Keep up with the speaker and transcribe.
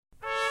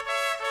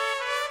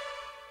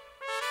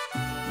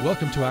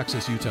Welcome to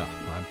Access Utah.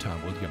 I'm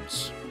Tom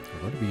Williams.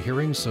 We're going to be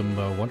hearing some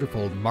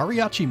wonderful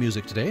mariachi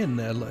music today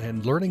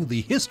and learning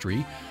the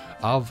history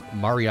of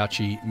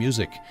mariachi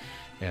music.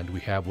 And we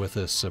have with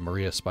us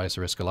Maria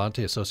Spicer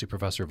Escalante, Associate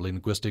Professor of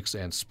Linguistics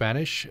and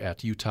Spanish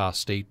at Utah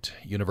State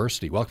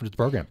University. Welcome to the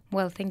program.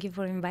 Well, thank you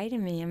for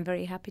inviting me. I'm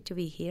very happy to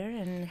be here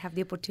and have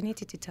the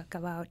opportunity to talk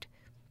about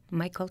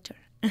my culture.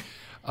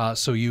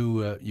 So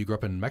you grew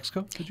up in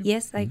Mexico, did you?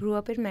 Yes, I grew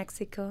up in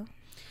Mexico.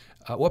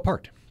 What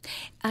part?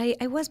 I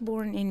was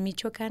born in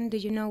Michoacan. Do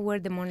you know where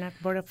the monarch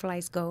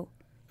butterflies go?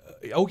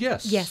 Oh,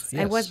 yes. Yes,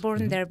 I was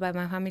born there, but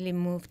my family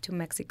moved to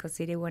Mexico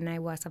City when I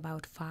was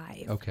about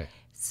 5. Okay.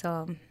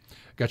 So,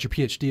 got your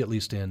PhD at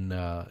least in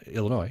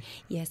Illinois.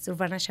 yes,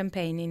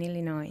 Urbana-Champaign in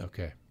Illinois.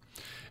 Okay.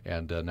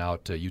 And now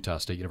at Utah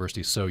State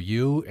University. So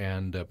you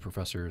and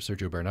Professor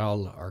Sergio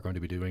Bernal are going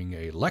to be doing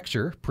a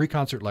lecture,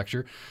 pre-concert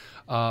lecture,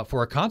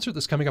 for a concert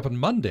that's coming up on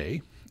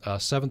Monday,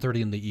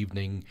 7:30 in the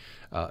evening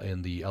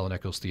in the Ellen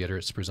Echols Theater.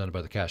 It's presented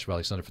by the Cache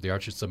Valley Center for the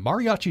Arts. It's the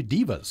Mariachi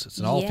Divas. It's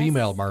an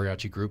all-female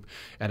mariachi group.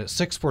 And at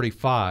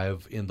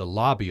 6:45 in the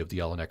lobby of the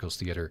Ellen Echols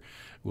Theater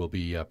will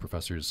be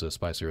Professors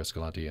Spicer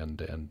Escalante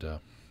and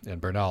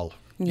Bernal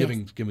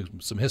giving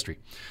some history.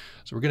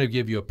 So we're going to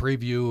give you a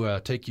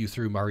preview, take you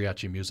through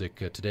mariachi music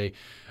today.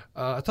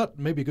 I thought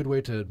maybe a good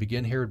way to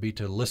begin here would be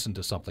to listen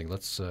to something.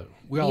 Let's.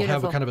 We all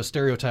have a kind of a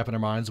stereotype in our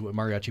minds of what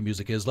mariachi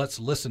music is. Let's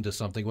listen to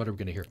something. What are we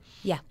going to hear?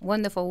 Yeah,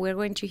 wonderful. We're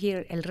going to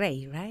hear El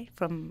Rey, right,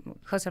 from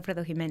Jose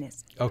Alfredo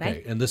Jimenez. Okay,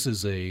 right? And this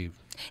is a...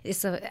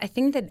 I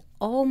think that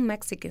all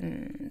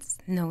Mexicans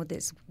know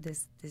this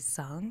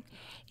song.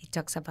 It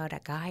talks about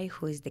a guy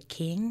who is the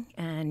king,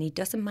 and it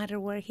doesn't matter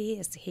where he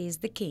is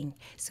the king.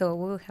 So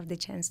we'll have the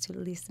chance to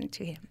listen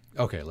to him.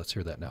 Okay, let's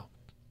hear that now.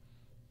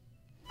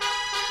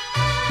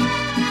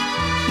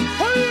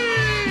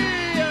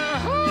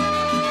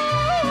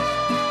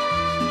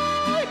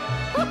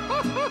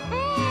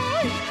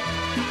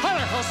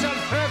 José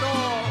Alfredo,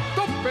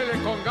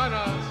 tópele con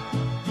ganas.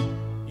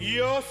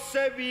 Yo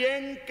sé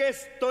bien que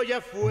estoy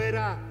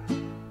afuera,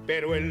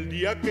 pero el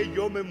día que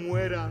yo me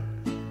muera,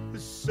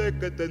 sé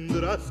que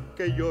tendrás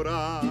que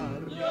llorar.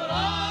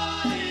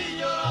 Llorar y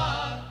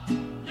llorar,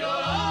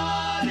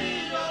 llorar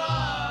y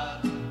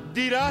llorar.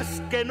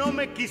 Dirás que no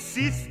me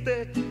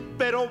quisiste,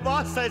 pero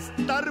vas a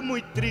estar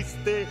muy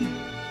triste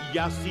y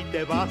así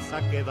te vas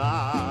a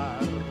quedar.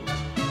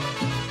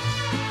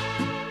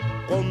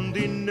 Con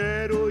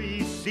dinero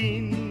y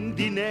sin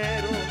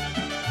dinero,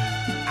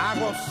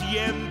 hago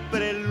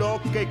siempre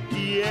lo que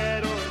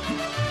quiero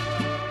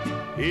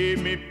y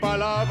mi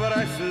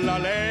palabra es la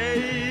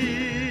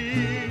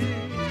ley.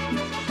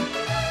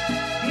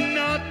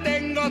 No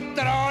tengo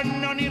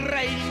trono ni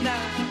reina,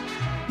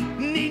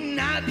 ni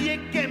nadie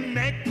que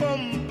me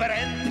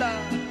comprenda,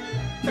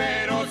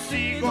 pero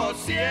sigo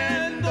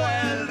siendo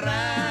el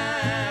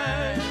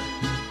rey.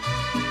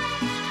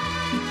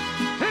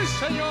 ¡Sí,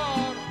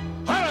 señor!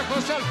 ¡Ahora,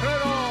 José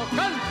Alfredo,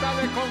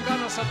 cántale con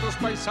ganas a tus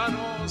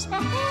paisanos!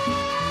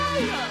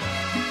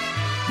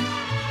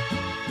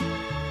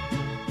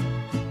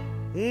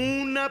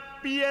 Una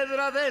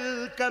piedra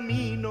del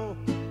camino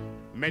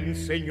me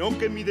enseñó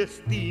que mi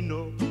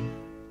destino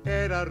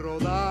era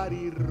rodar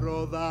y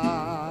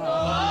rodar.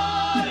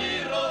 Rodar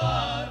y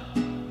rodar,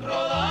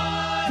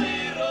 rodar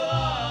y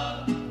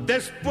rodar.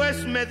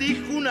 Después me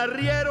dijo un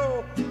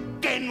arriero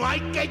que no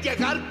hay que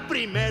llegar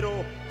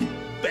primero,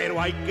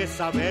 pero hay que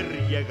saber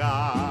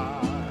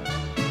llegar.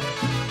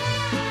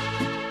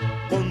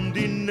 Con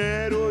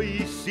dinero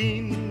y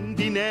sin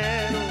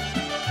dinero,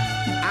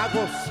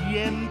 hago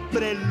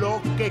siempre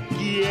lo que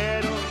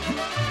quiero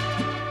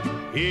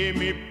y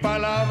mi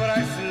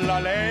palabra es la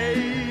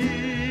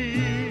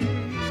ley.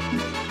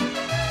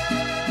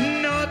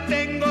 No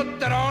tengo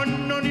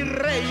trono ni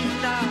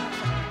reina,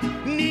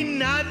 ni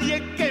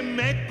nadie que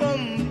me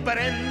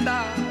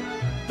comprenda,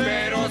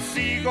 pero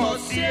sigo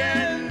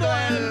siendo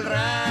el rey.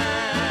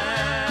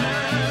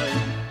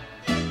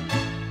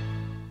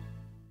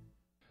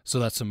 So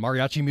that's some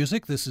mariachi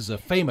music. This is a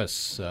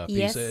famous piece.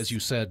 Yes. As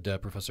you said,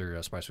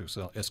 Professor Spicer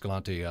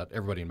Escalante,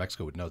 everybody in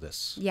Mexico would know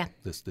this. Yeah.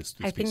 This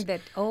I piece. think that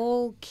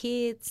all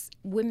kids,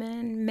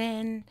 women,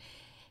 men,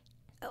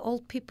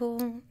 old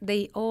people,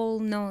 they all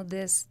know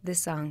this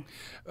song.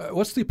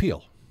 What's the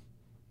appeal?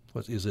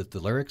 Is it the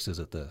lyrics? Is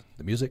it the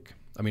music?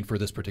 I mean, for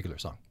this particular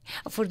song.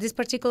 For this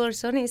particular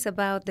song, it's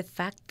about the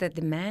fact that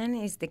the man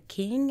is the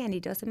king, and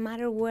it doesn't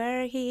matter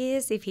where he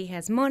is, if he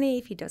has money,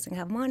 if he doesn't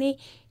have money,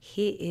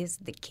 he is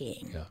the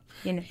king. Yeah.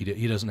 You know?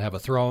 He doesn't have a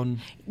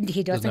throne.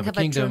 He doesn't have a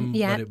kingdom, throne.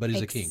 Yeah, but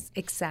he's a king.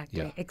 Exactly,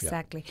 Yeah,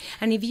 exactly.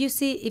 And if you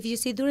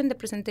see during the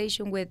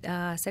presentation with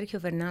Sergio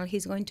Bernal,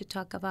 he's going to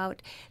talk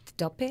about the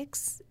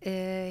topics.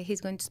 He's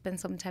going to spend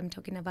some time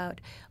talking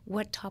about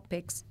what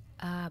topics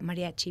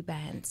mariachi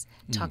bands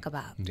talk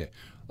about. Okay.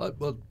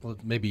 Well,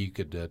 maybe you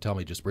could tell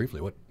me just briefly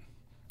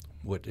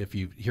What if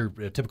you hear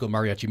typical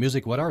mariachi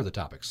music? What are the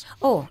topics?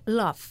 Oh,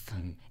 love.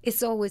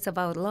 It's always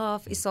about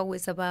love. It's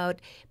always about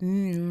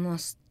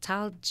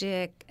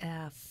nostalgic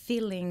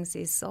feelings.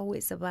 It's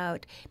always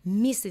about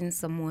missing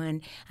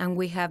someone, and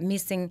we have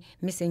missing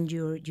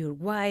your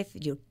wife,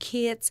 your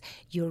kids,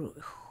 your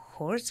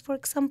horse, for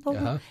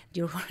example,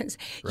 your horse,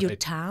 your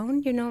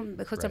town. You know,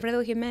 because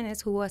Alfredo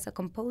Jimenez, who was a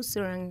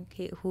composer and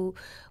who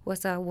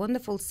was a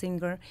wonderful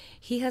singer,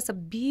 he has a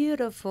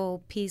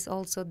beautiful piece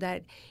also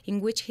that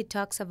in which he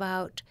talks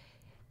about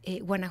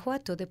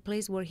Guanajuato, the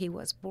place where he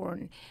was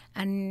born,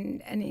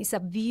 and it's a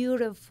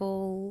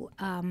beautiful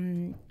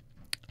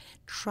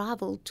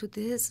travel to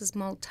these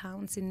small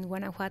towns in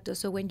Guanajuato.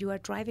 So when you are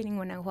driving in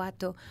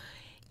Guanajuato,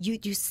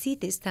 you see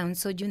this town,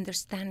 so you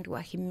understand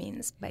what he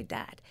means by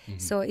that.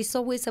 So it's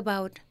always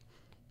about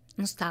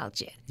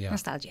nostalgia. Yeah.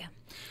 Nostalgia.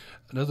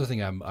 Another thing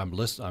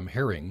I'm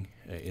hearing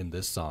in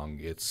this song,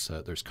 it's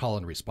there's call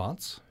and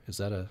response. Is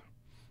that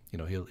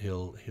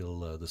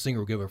he'll the singer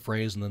will give a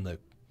phrase and then the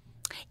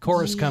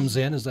chorus comes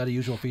in. Is that a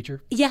usual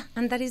feature? Yeah,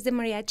 and that is the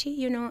mariachi.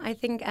 You know, I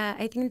think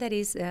that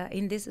is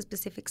in this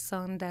specific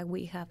song that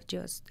we have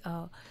just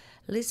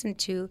listened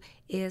to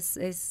is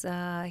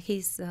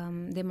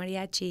the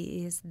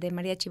mariachi is the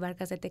Mariachi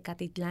Vargas de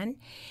Tecatitlan,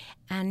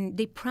 and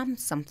they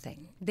prompt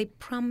something. They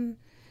prompt,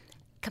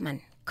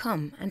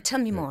 come and tell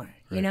me more.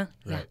 Right, you know,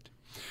 right.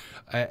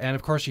 Yeah. And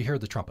of course, you hear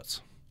the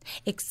trumpets.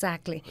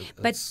 Exactly,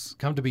 It's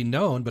come to be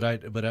known, but I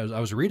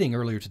was reading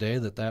earlier today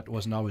that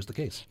wasn't always the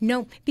case.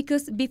 No,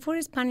 because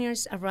before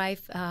Spaniards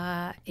arrived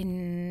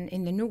in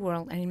the New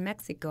World and in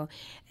Mexico,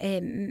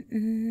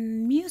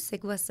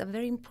 music was a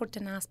very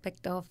important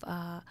aspect of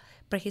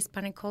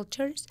pre-Hispanic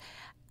cultures,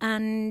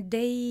 and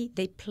they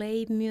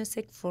play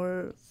music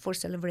for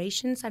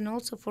celebrations and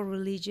also for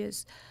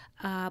religious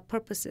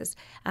purposes,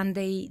 and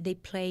they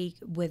play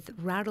with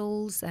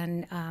rattles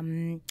and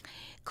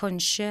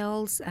conch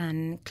shells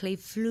and clay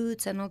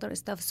flutes and all that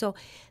stuff. So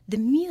the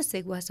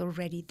music was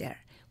already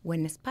there.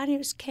 When the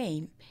Spaniards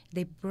came,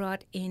 they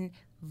brought in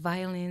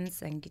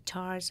violins and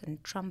guitars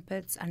and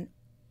trumpets and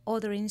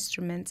other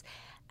instruments,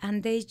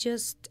 and they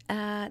just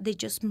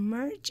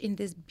merged in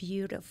this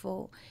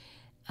beautiful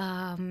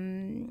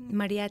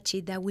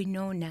mariachi that we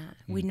know now.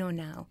 We know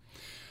now.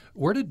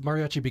 Where did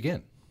mariachi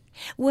begin?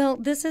 Well,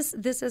 this is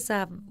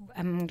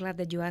I'm glad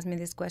that you asked me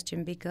this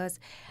question, because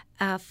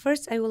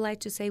first I would like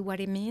to say what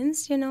it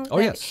means. You know,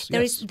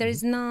 there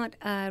is not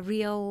a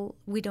real.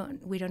 We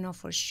don't know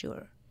for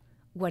sure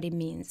what it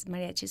means,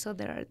 mariachi. So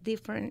there are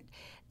different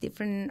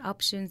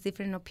options,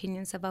 different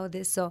opinions about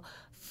this. So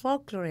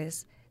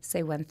folklorists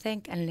say one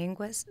thing and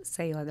linguists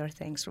say other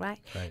things,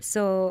 right?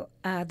 So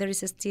there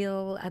is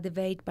still a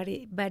debate, but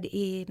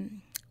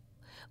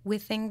we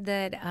think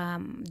that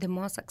the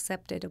most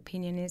accepted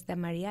opinion is that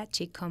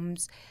mariachi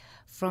comes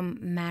from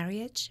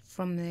marriage,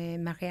 from the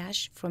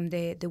mariage, from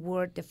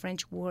the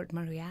French word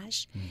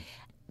mariage,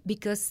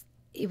 because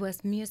it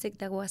was music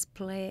that was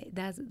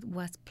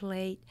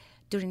played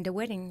during the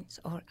weddings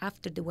or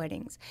after the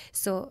weddings.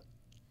 So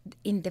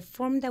in the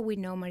form that we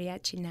know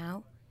mariachi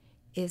now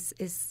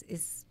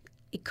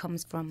it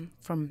comes from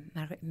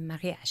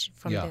mariage,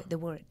 from the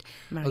word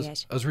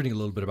mariage. I was reading a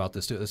little bit about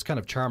this too. It's kind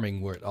of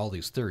charming where all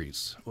these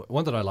theories.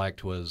 One that I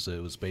liked was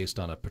it was based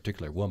on a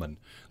particular woman.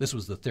 This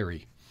was the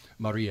theory,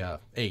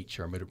 Maria H.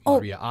 or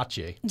Maria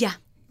H. Yeah,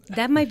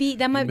 that might be.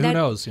 Who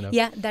knows? You know.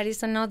 Yeah, that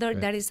is another. Right.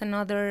 That is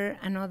another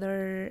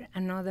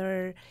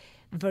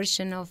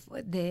version of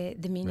the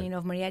meaning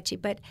of mariachi.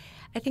 But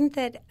I think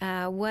that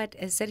what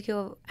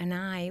Sergio and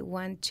I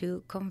want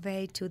to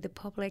convey to the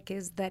public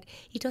is that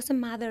it doesn't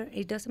matter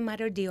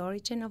the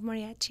origin of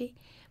mariachi.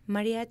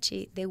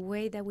 Mariachi, the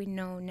way that we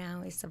know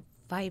now, is a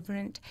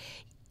vibrant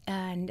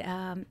and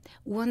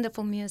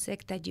wonderful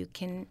music that you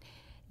can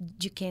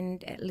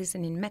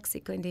listen in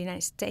Mexico, in the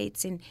United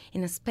States, in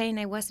Spain.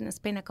 I was in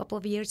Spain a couple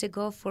of years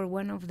ago for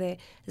one of the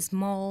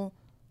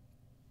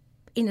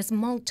in a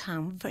small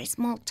town, very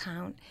small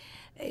town,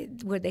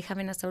 where they're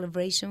having a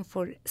celebration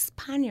for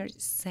Spaniard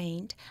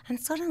saint, and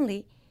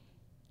suddenly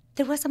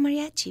there was a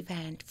mariachi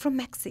band from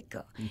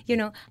Mexico, you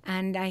know,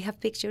 and I have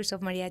pictures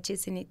of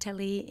mariachis in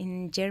Italy,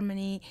 in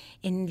Germany,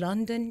 in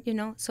London, you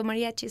know, so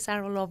mariachis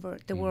are all over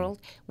the world,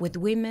 with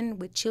women,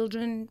 with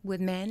children, with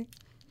men.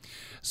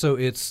 So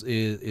it's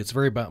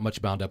very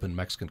much bound up in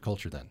Mexican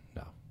culture then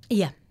now.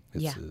 Yeah,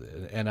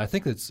 and I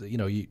think it's, you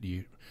know,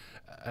 you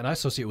and I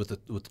associate with the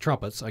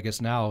trumpets. I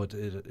guess now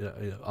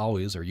it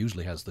always or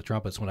usually has the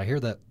trumpets. When I hear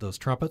those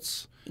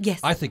trumpets,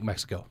 yes, I think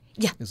Mexico.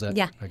 Yeah, is that?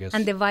 Yeah, I guess.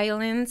 And the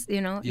violins, you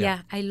know.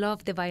 Yeah, I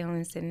love the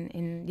violins.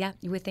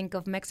 We think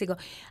of Mexico.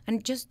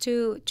 And just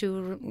to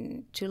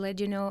let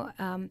you know,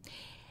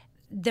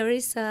 there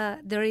is a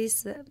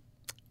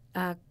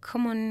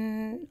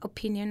common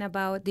opinion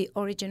about the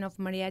origin of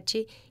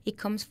mariachi. It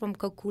comes from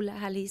Cocula,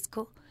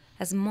 Jalisco,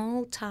 a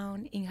small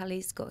town in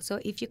Jalisco. So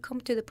if you come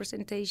to the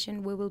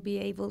presentation, we will be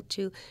able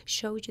to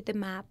show you the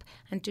map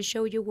and to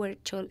show you where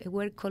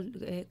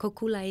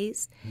Cocula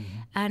is.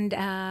 And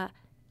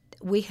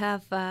we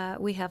have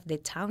the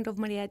town of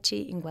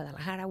Mariachi in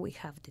Guadalajara. We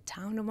have the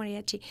town of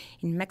Mariachi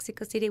in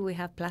Mexico City. We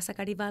have Plaza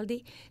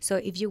Garibaldi. So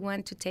if you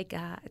want to take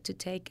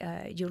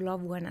your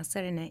loved one a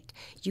serenade,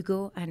 you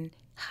go and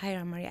hire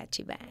a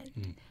mariachi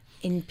band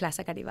in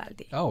Plaza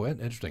Garibaldi. Oh,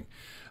 interesting.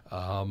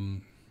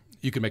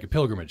 You can make a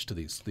pilgrimage to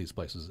these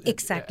places,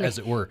 exactly, as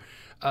it were.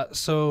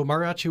 So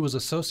mariachi was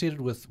associated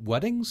with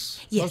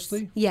weddings,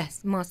 mostly?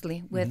 Yes,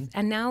 mostly.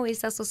 And now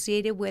it's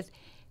associated with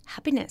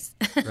happiness.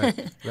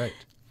 Right.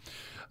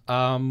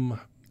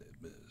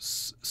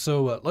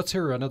 So let's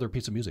hear another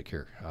piece of music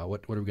here.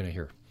 What are we going to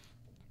hear?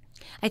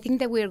 I think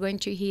that we are going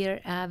to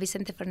hear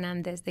Vicente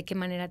Fernandez, De Qué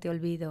Manera Te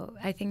Olvido.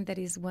 I think that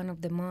is one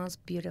of the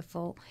most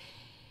beautiful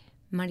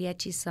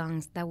mariachi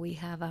songs that we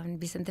have. And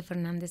Vicente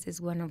Fernandez is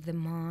one of the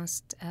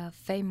most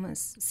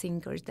famous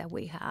singers that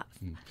we have.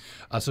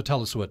 So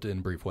tell us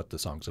in brief what the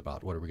song's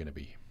about. What are we going to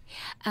be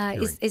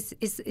hearing?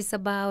 It's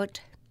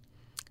about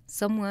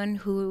someone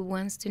who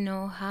wants to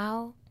know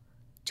how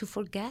to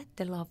forget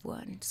the loved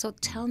one. So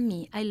tell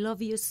me, I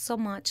love you so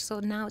much. So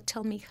now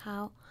tell me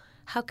how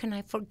can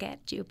I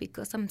forget you,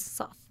 because I'm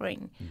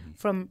suffering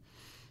from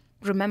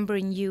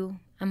remembering you.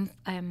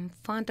 I'm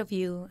fond of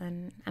you,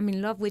 and I'm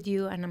in love with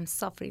you, and I'm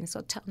suffering.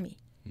 So tell me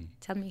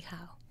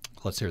how.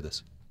 Let's hear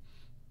this.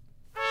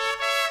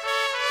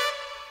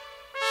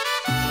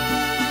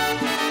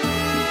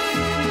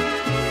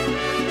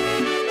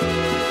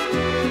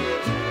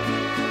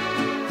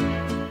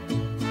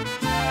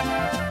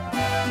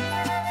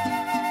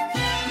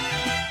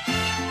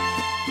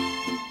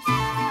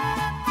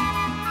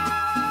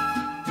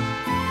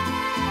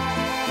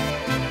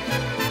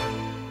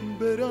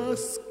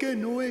 Verás que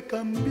no he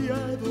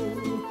cambiado,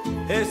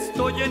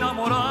 Estoy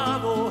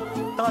enamorado,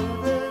 tal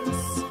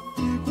vez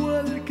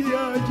igual que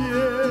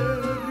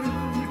ayer.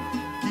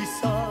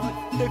 quizá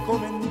te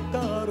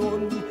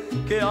comentaron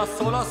que a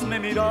solas me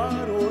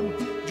miraron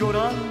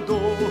llorando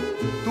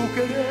Tu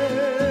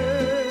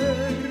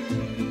querer,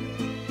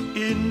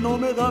 y no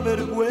me da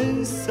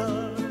vergüenza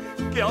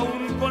que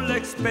aún con la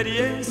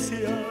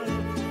experiencia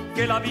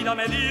que la vida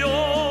me dio,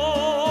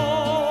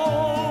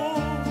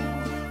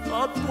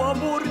 a tu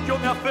amor yo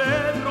me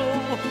aferro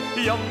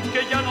y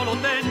aunque ya no lo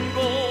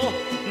tengo,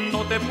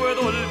 no te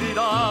puedo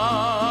olvidar.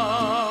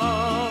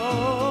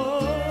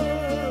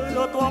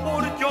 A tu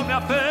amor yo me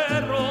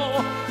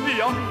aferro y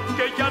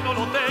aunque ya no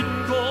lo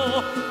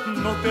tengo,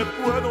 no te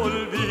puedo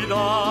olvidar.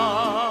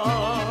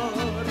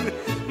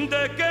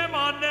 ¿De qué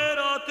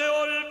manera te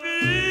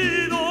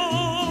olvido?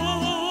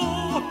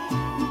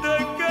 ¿De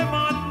qué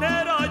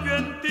manera yo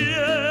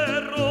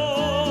entierro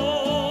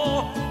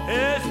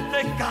este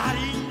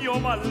cariño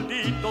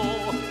maldito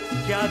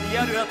que a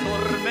diario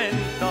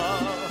atormenta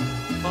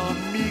a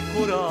mi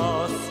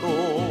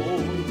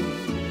corazón?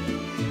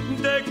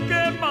 ¿De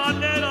qué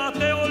manera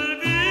te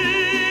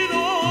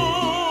olvido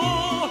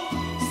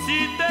si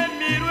te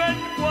miro en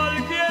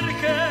cualquier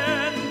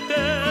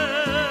gente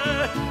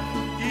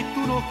y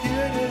tú no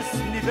quieres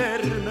ni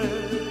verme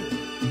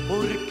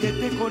porque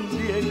te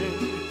conviene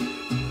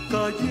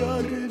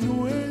callar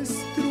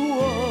nuestro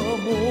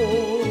amor?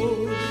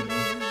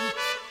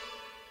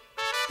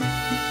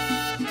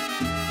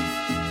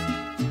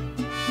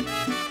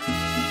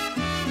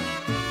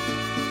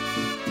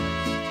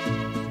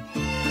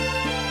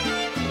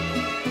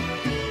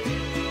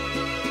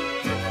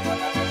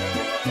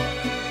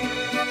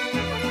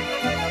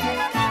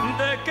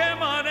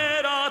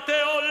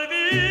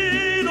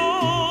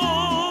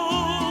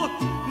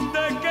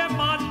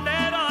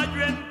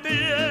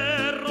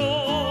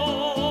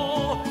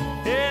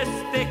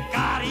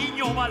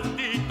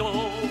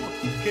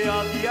 Que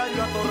a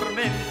diario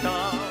atormenta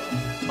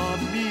a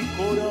mi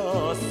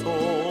corazón.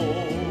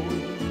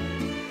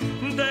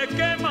 ¿De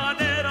qué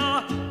manera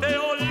te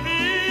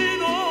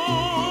olvido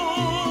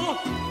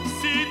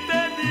si te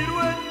miro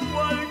en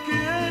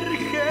cualquier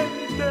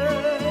gente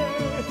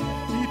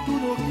Y tú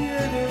no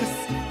quieres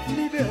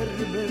ni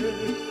verme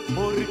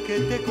porque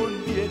te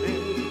conviene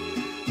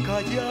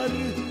callar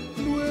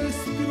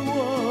nuestro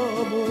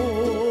amor?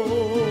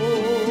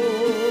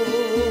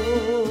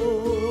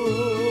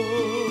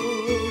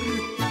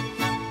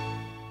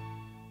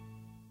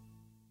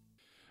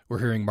 We're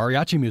hearing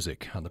mariachi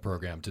music on the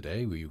program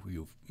today.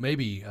 You've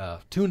maybe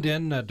tuned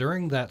in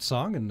during that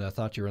song and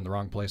thought you were in the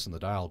wrong place on the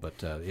dial,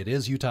 but it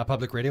is Utah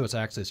Public Radio. It's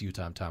Access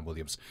Utah. I'm Tom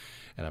Williams,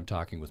 and I'm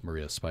talking with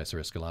Maria Spicer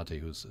Escalante,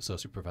 who's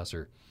Associate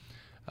Professor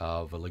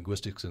of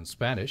Linguistics and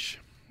Spanish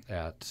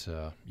at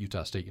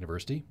Utah State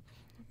University,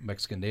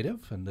 Mexican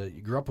native. And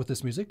you grew up with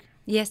this music?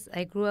 Yes,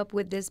 I grew up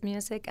with this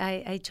music.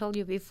 I told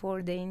you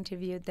before the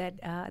interview that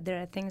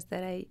there are things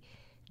that I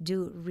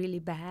do really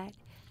bad,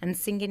 and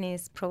singing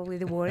is probably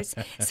the worst.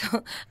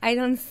 So I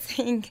don't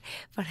sing,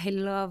 but I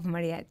love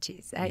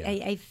mariachis.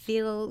 I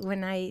feel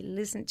when I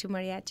listen to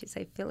mariachis,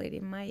 I feel it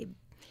in my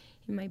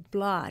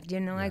blood.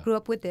 You know, I grew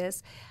up with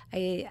this.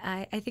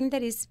 I think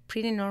that is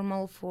pretty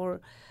normal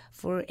for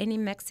any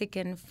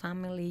Mexican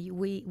family.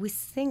 We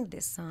sing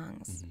these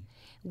songs.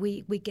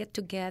 Mm-hmm. We get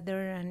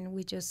together and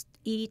we just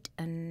eat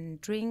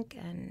and drink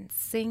and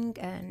sing,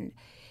 and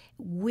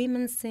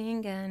women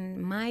sing,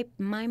 and my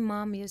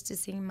mom used to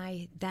sing,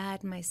 my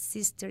dad, my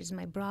sisters,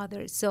 my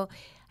brothers. So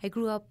I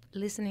grew up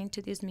listening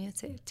to this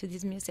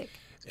music.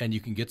 And you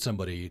can get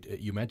somebody,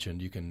 you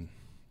mentioned, you can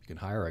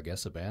hire, I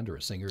guess, a band or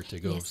a singer to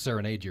go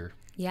serenade your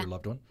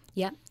loved one.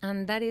 Yeah,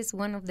 and that is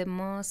one of the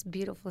most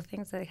beautiful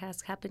things that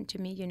has happened to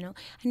me,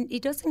 And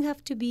it doesn't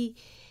have to be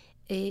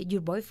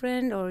your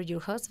boyfriend or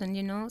your husband,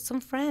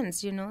 Some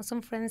friends, do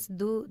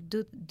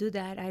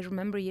that. I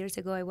remember years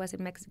ago I was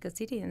in Mexico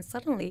City, and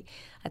suddenly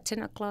at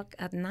 10 o'clock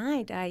at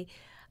night I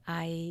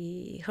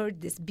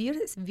heard this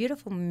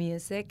beautiful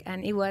music,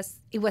 and it was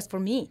for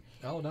me.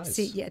 Oh, nice.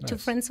 See, nice. Two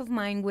friends of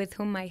mine with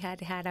whom I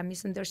had a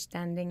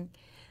misunderstanding.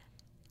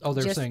 Oh,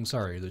 they're saying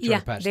sorry. They're trying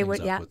to patch things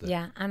up with it.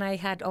 Yeah, and I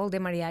had all the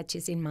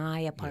mariachis in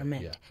my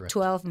apartment. Right.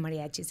 12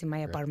 mariachis in my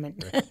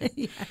apartment.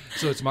 Right.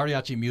 So it's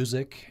mariachi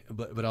music,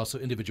 but also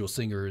individual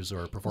singers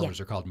or performers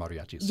are called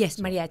mariachis. Yes,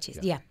 mariachis.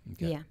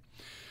 Yeah.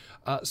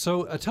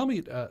 So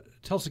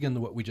tell us again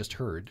what we just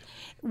heard.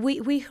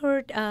 We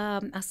heard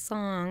a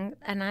song,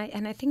 and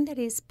I think that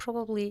is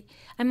probably,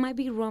 I might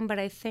be wrong, but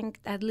I think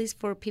at least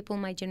for people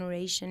my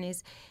generation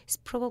is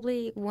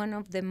probably one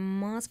of the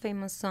most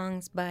famous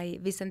songs by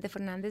Vicente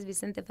Fernandez.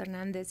 Vicente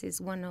Fernandez is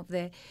one of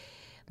the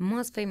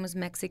most famous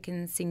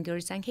Mexican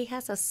singers, and he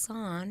has a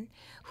son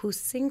who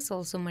sings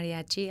also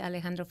mariachi,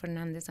 Alejandro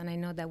Fernandez, and I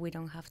know that we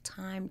don't have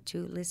time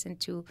to listen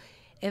to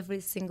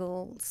every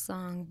single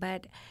song,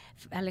 but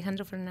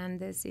Alejandro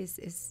Fernandez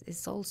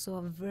is also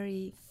a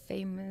very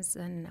famous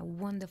and a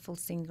wonderful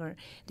singer.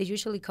 They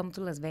usually come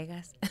to Las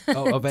Vegas.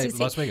 Oh,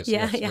 Las Vegas.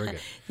 Yeah, yes, very good.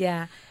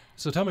 Yeah.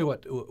 So tell me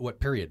what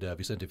period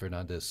Vicente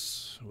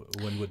Fernandez,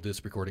 when would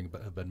this recording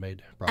have been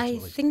made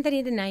approximately? I think that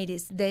in the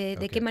 90s.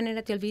 De Que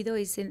Manera Te Olvido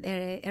is in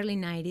the early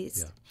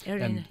 90s. Yeah.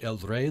 And El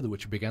Rey,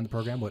 which began the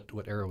program, what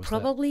era was that?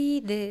 Probably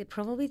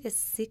the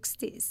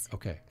 60s.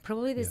 Okay.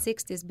 Probably the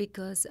 60s,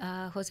 because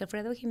Jose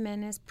Alfredo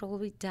Jimenez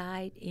probably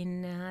died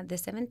in the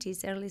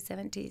 70s, early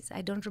 70s.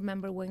 I don't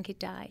remember when he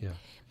died,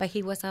 but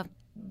he was a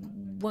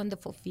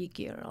wonderful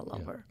figure all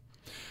over.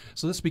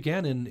 So this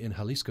began in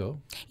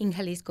Jalisco. In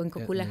Jalisco, in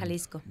Cocula,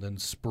 Jalisco. Then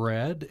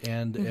spread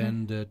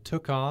and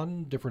took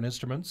on different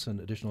instruments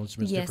and additional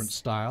instruments, different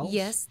styles.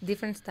 Yes,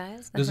 different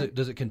styles.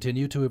 Does it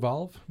continue to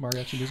evolve,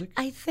 mariachi music?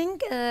 I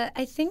think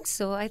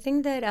so. I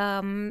think that,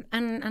 and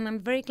I'm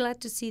very glad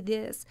to see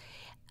this.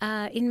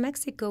 In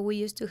Mexico, we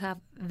used to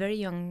have very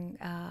young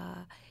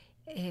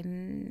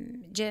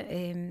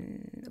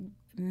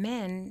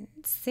men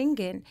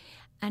singing,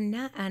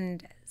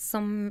 and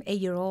some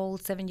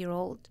 8-year-old,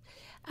 7-year-old.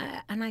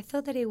 And I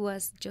thought that it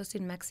was just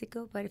in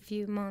Mexico, but a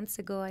few months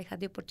ago I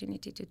had the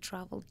opportunity to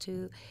travel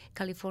to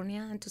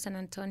California and to San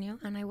Antonio,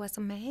 and I was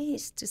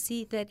amazed to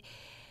see that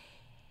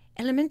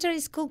elementary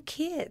school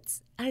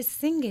kids are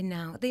singing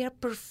now. They are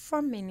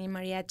performing in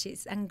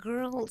mariachis, and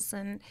girls,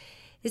 and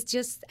it's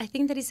just, I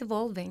think that it's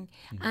evolving.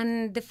 Mm-hmm.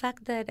 And the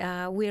fact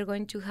that we are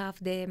going to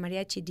have the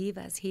Mariachi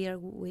Divas here,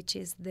 which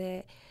is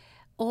the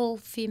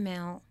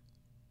all-female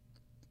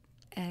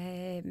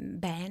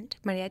band,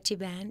 mariachi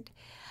band,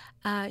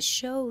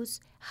 shows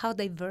how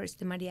diverse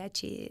the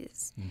mariachi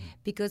is. Mm-hmm.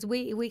 Because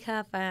we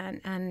have,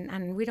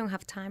 and we don't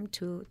have time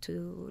to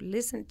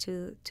listen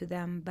to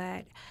them,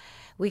 but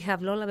we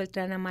have Lola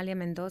Beltrán, Amalia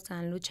Mendoza,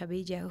 and Lucha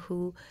Villa,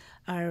 who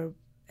are,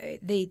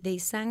 they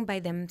sang by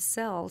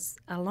themselves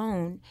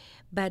alone,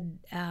 but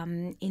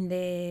in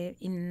the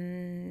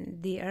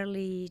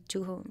early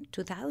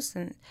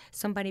 2000s,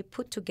 somebody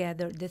put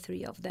together the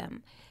three of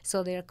them.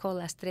 So they're called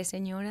Las Tres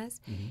Señoras,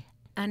 mm-hmm.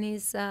 and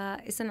it's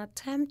an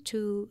attempt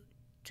to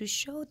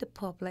show the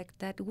public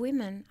that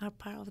women are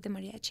part of the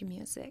mariachi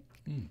music.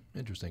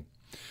 Interesting.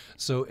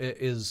 So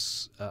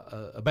is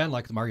a band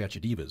like the Mariachi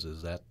Divas,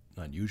 is that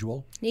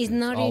unusual? It's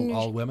not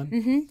all women?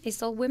 Mm-hmm.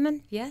 It's all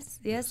women, yes.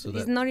 So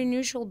it's not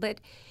unusual, but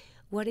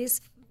what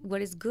is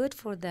good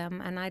for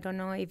them, and I don't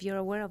know if you're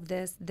aware of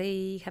this,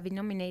 they have been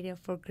nominated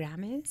for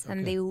Grammys,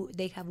 and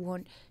they have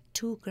won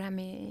 2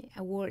 Grammy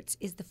Awards.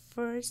 It's the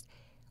first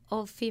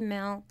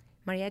all-female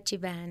mariachi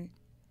band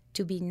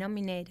to be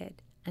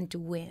nominated and to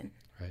win.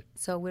 Right.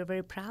 So we're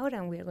very proud,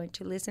 and we're going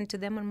to listen to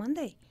them on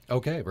Monday.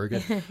 Okay, very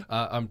good.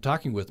 I'm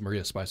talking with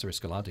Maria Spicer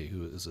Escalante,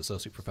 who is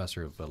Associate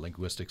Professor of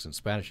Linguistics and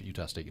Spanish at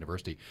Utah State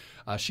University.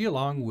 She,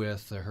 along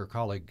with her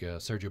colleague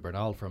Sergio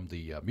Bernal from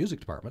the Music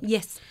Department,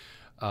 yes,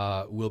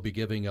 will be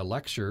giving a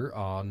lecture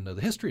on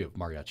the history of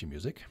mariachi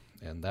music,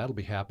 and that'll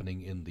be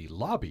happening in the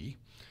lobby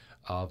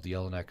of the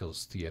Ellen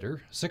Echols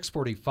Theater,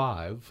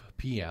 6:45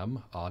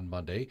 p.m. on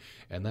Monday,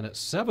 and then at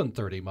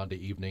 7:30 Monday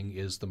evening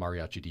is the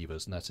Mariachi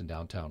Divas, and that's in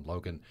downtown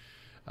Logan.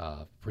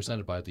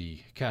 Presented by the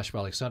Cache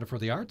Valley Center for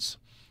the Arts,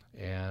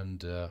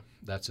 and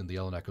that's in the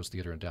Ellen Echols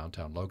Theater in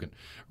downtown Logan.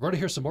 We're going to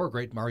hear some more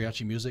great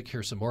mariachi music,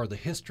 hear some more of the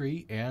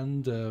history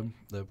and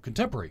the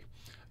contemporary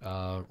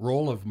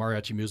role of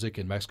mariachi music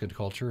in Mexican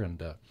culture and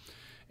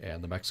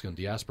the Mexican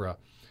diaspora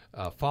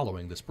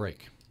following this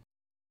break.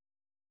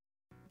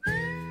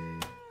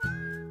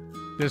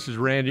 This is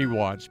Randy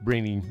Watts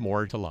bringing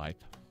more to life.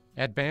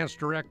 Advanced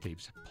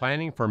directives.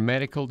 Planning for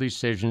medical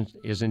decisions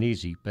isn't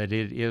easy, but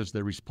it is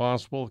the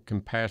responsible,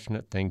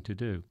 compassionate thing to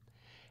do.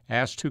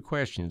 Ask 2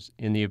 questions.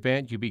 In the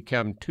event you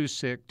become too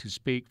sick to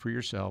speak for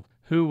yourself,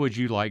 who would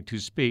you like to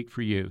speak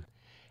for you?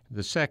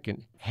 The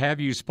second, have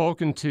you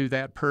spoken to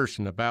that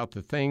person about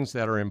the things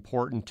that are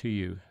important to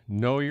you?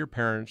 Know your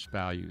parents'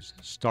 values.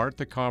 Start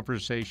the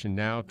conversation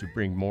now to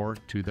bring more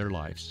to their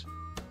lives.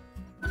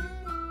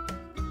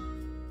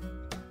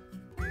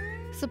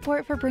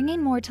 Support for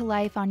Bringing More to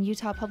Life on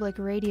Utah Public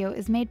Radio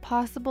is made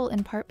possible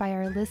in part by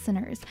our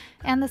listeners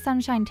and the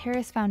Sunshine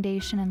Terrace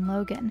Foundation in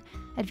Logan,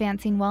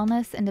 advancing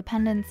wellness,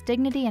 independence,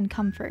 dignity, and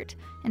comfort.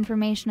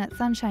 Information at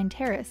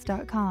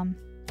sunshineterrace.com.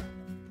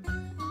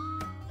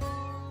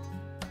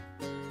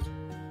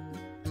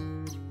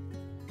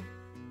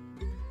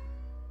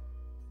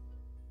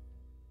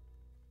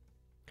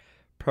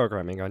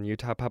 Programming on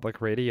Utah Public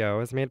Radio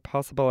is made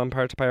possible in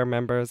part by our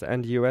members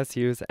and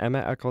USU's Emma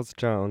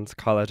Eccles-Jones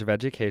College of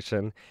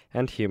Education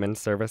and Human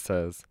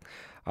Services,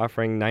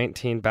 offering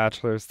 19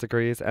 bachelor's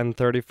degrees and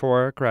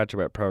 34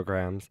 graduate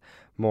programs.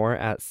 More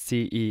at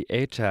cehs.usu.edu.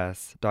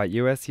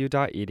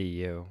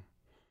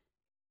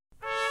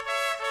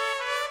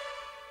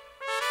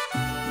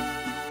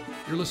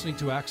 You're listening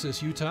to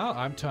Access Utah.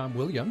 I'm Tom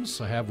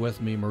Williams. I have with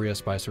me Maria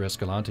Spicer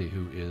Escalante,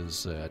 who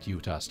is at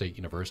Utah State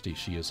University.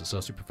 She is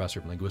Associate Professor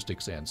of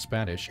Linguistics and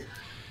Spanish.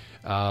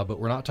 But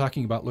we're not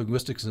talking about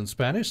linguistics and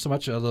Spanish so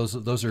much.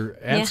 Those are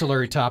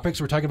ancillary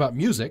topics. We're talking about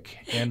music,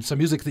 and some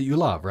music that you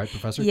love, right,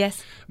 Professor?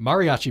 Yes.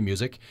 Mariachi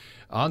music.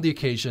 On the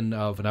occasion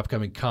of an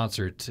upcoming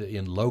concert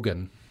in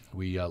Logan,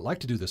 we like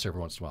to do this every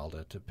once in a while,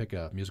 to pick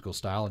a musical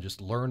style and just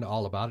learn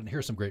all about it and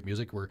hear some great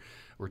music. We're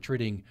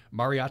treating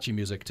mariachi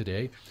music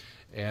today.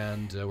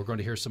 And we're going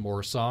to hear some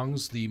more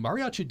songs. The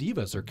Mariachi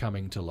Divas are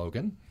coming to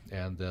Logan,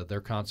 and their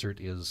concert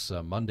is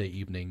Monday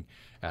evening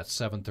at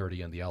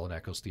 7:30 in the Alan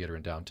Echoes Theater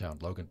in downtown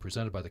Logan,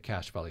 presented by the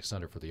Cache Valley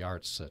Center for the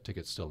Arts.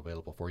 Tickets still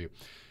available for you.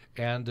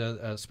 And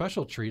a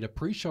special treat, a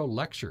pre-show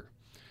lecture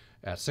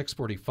at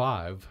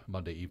 6:45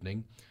 Monday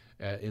evening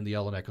in the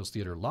Alan Echoes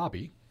Theater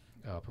lobby.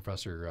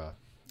 Professor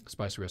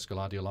Spicer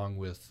Escalante, along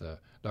with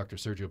Dr.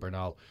 Sergio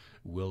Bernal,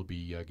 will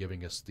be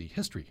giving us the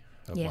history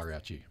of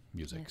mariachi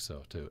music,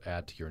 so to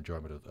add to your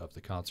enjoyment of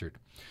the concert.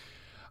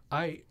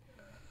 I'm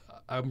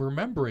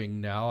remembering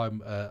now,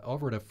 I'm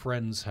over at a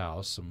friend's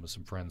house,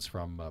 some friends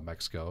from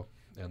Mexico,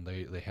 and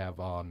they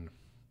have on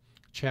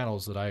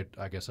channels that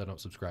I guess I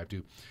don't subscribe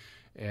to,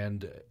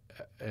 and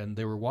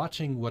they were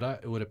watching what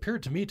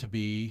appeared to me to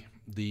be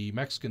the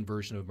Mexican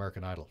version of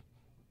American Idol.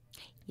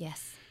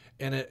 Yes.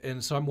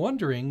 And so I'm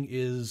wondering,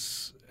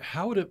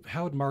 how would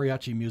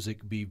mariachi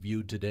music be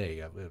viewed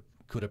today?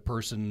 Could a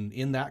person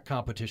in that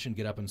competition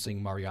get up and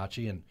sing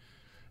mariachi,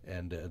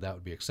 and that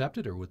would be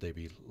accepted, or would they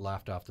be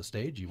laughed off the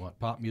stage? You want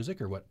pop music,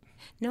 or what?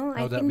 No,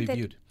 How would that be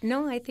viewed?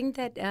 No, I think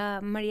that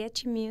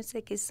mariachi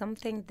music is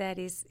something that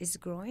is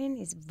growing,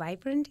 is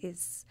vibrant,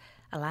 is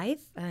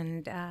alive,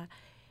 and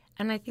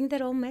I think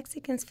that all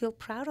Mexicans feel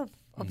proud of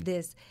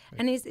this.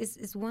 Right. And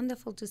it's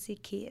wonderful to see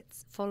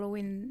kids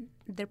following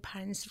their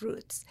parents'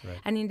 roots. Right.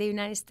 And in the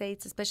United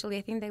States, especially,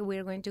 I think that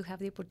we're going to have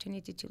the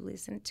opportunity to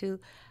listen to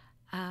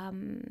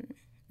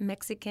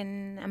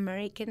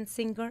Mexican-American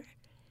singer.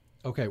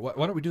 Okay, why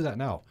don't we do that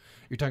now?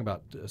 You're talking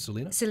about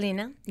Selena?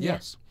 Selena,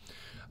 yes.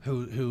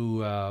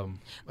 Who I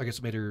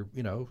guess made her,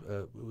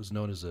 was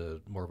known as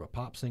more of a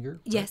pop singer.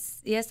 Right?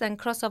 Yes, and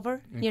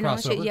crossover.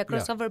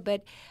 Crossover.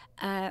 But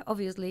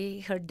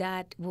obviously, her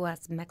dad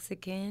was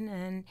Mexican,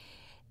 and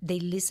they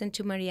listened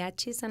to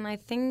mariachis, and I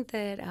think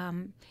that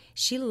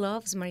she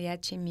loves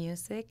mariachi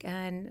music,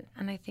 and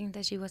I think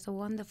that she was a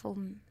wonderful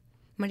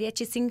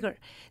mariachi singer.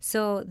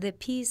 So the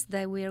piece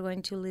that we are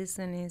going to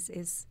listen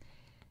is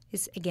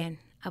again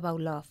about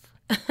love.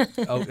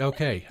 Oh,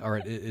 okay, all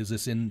right. Is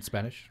this in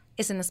Spanish?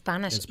 It's in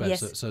Spanish.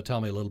 Yes. So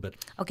tell me a little bit.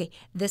 Okay,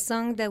 the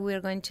song that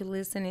we're going to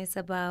listen is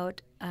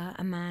about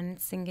a man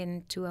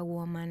singing to a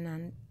woman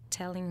and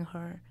telling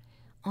her,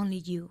 "Only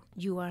you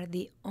are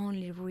the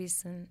only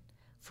reason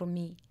for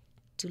me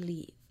to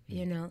live."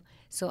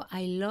 So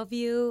I love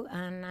you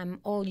and I'm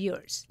all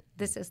yours.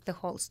 This is the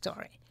whole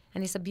story,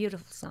 and it's a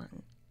beautiful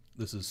song.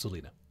 This is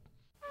Selena.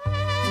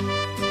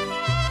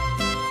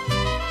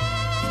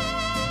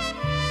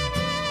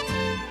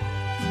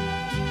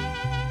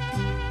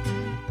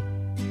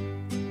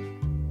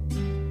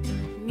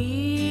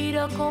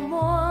 Mira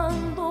cómo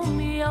ando,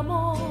 mi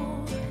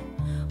amor,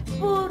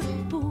 por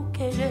tu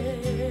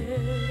querer.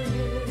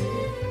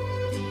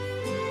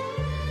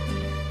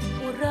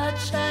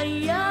 Borracha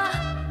y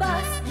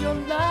apasionada,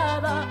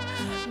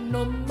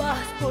 no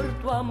más por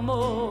tu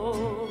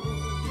amor.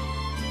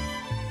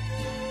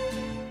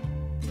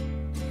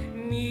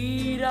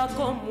 Mira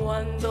cómo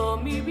ando,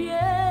 mi bien,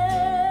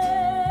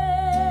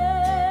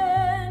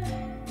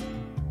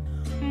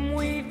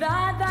 muy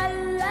dada a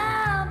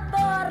la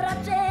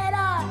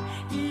borrachera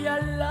y a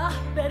la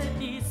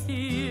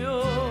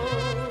perdición.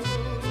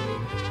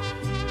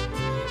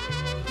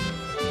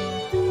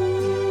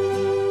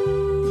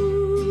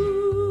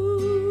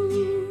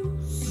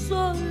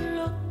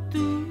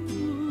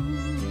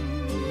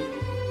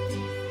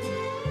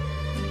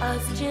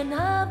 Has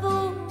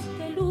llenado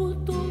de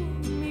luto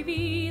mi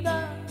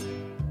vida,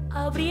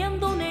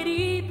 abriendo una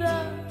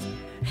herida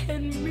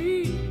en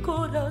mi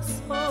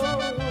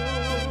corazón.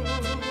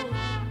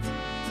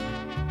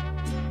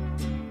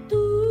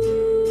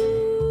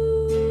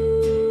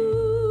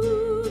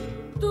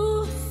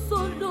 Tú,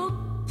 solo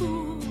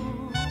tú,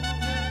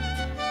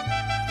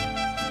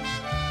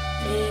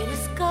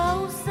 eres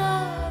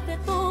causa de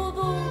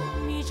todo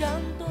mi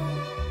llanto,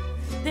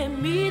 de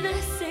mi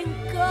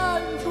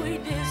desencanto y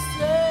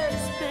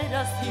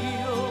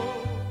desesperación.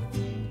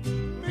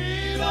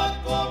 Mira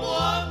cómo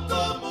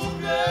ando,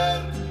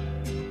 mujer,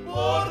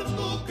 por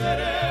tu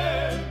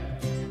querer.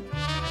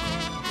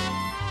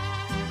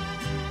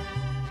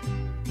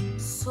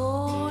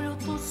 Solo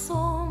tu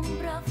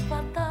sombra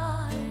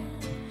fatal,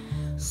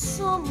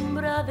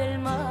 sombra del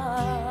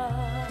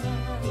mar,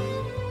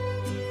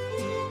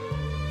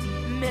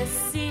 me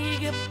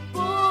sigue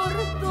por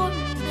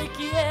donde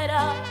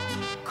quiera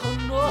con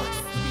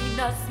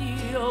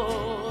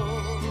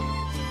obstinación.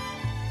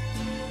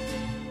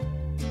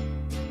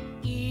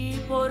 Y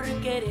por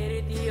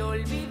quererte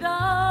olvidar,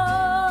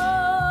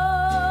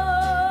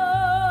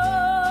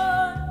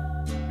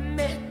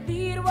 me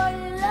tiro a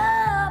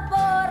la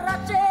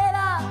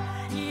borrachera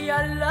y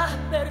a la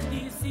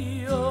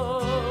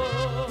perdición.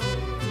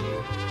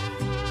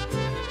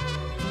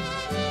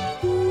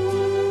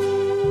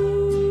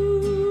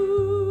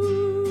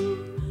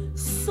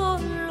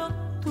 Solo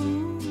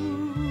tú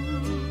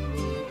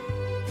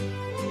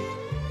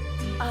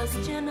has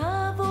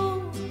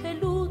llenado de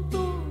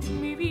luto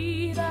mi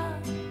vida,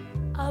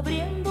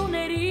 abriendo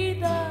una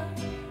herida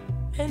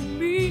en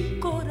mi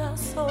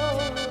corazón.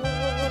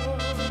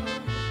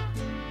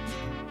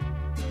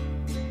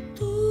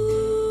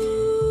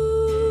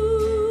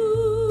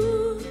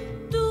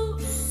 Tú,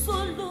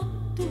 solo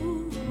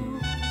tú,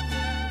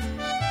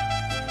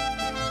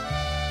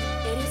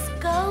 eres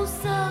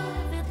causa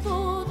de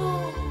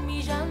todo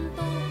mi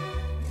llanto,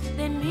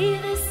 de mi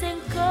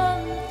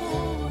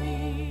desencanto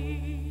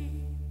y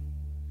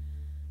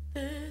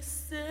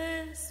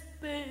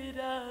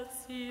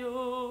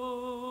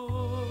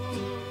desesperación.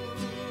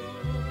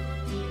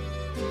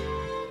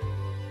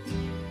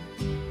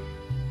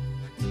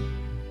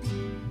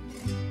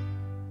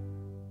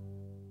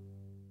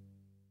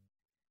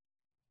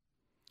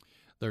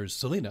 There's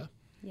Selena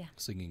Yeah.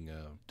 singing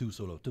Tu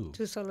Solo Tu.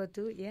 Tu Solo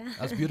Tu, yeah.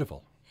 That's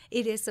beautiful.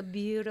 It is a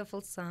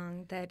beautiful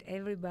song that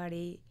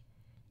everybody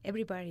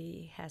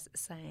has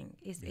sang.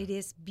 It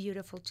is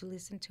beautiful to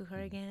listen to her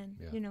again,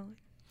 Yeah. you know.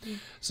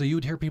 So you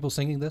would hear people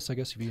singing this, I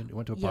guess, if you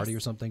went to a party Yes. or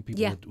something,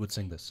 people Yeah. would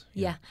sing this.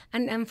 Yeah.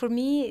 And for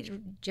me,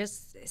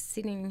 just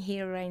sitting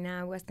here right now,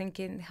 I was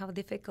thinking how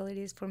difficult it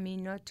is for me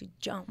not to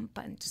jump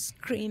and to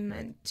scream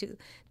and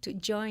to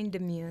join the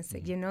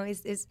music. You know,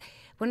 it's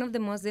one of the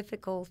most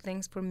difficult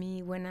things for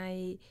me when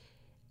I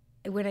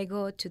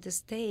go to the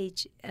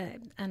stage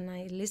and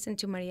I listen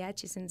to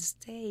mariachis in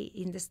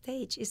the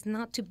stage is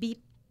not to be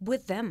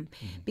with them,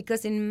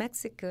 because in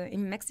Mexico,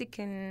 in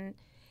Mexican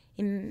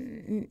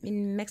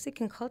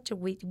culture,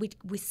 we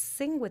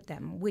sing with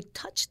them, we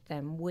touch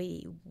them,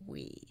 we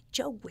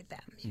joke with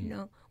them, you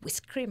know, we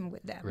scream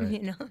with them, Right, you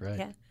know. right.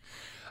 Yeah.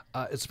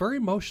 It's a very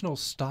emotional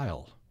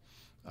style.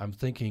 I'm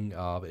thinking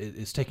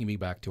it's taking me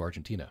back to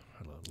Argentina.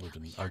 I lived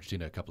in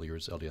Argentina a couple of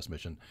years, LDS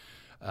mission.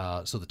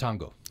 So the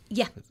tango.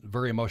 Yeah.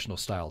 Very emotional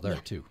style there,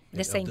 Yeah. too.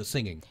 The same. The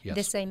singing, yes.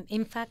 The same.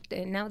 In fact,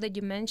 now that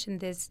you mentioned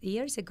this,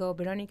 years ago,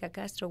 Veronica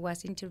Castro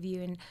was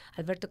interviewing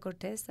Alberto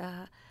Cortés,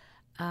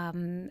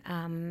 an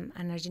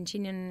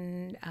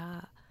Argentinian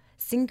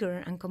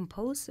singer and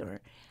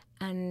composer.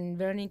 And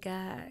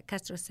Veronica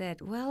Castro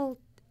said, well,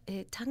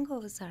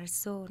 tangos are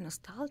so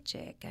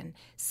nostalgic and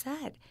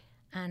sad.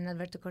 And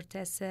Alberto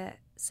Cortés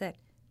said,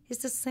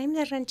 it's the same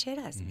as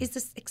rancheras.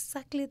 It's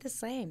exactly the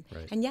same.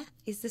 Right. And yeah,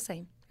 it's the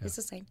same. Yeah. It's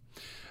the same.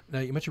 Now,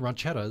 you mentioned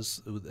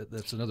rancheras.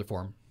 That's another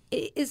form.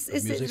 It's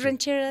music?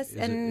 rancheras Is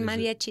and it-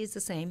 mariachi is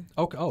the same.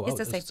 Okay. It's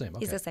the same. It's the same.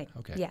 It's the Okay. same.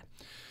 Okay. Yeah.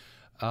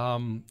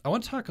 I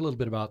want to talk a little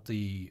bit about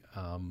the.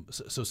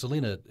 So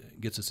Selena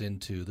gets us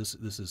into this.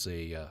 This is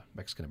a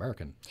Mexican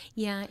American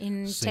Yeah,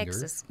 in singer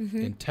Texas.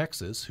 in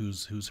Texas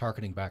who's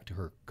hearkening back to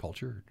her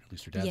culture, at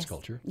least her dad's Yes.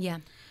 culture. Yeah.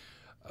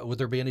 Would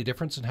there be any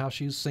difference in how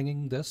she's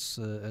singing this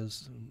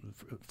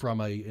from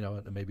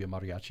maybe a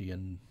mariachi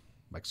in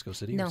Mexico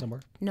City or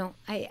somewhere? No.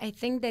 I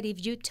think that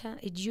if you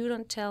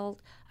don't tell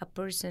a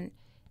person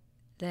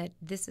that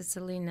this is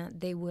Selena,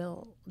 they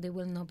will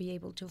not be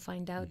able to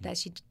find out that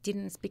she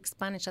didn't speak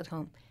Spanish at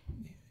home.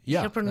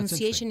 Yeah, Her that's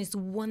pronunciation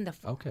interesting. is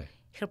wonderful. Okay.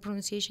 Her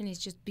pronunciation is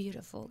just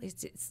beautiful.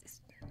 It's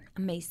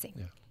amazing.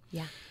 Yeah.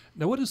 Yeah.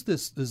 Now, what is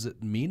this? Does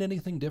it mean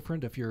anything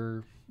different if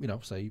you're,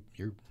 say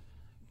you're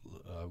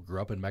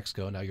grew up in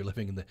Mexico, now you're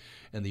living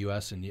in the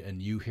U.S.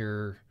 and you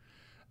hear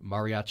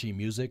mariachi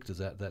music?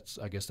 That's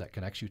I guess that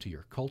connects you to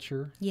your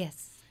culture?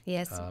 Yes.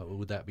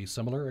 Would that be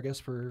similar, I guess,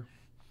 for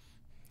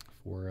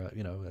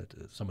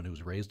someone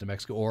who's raised in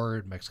Mexico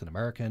or Mexican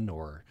American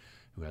or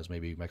who has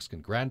maybe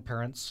Mexican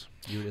grandparents?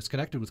 It's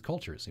connected with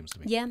culture, it seems to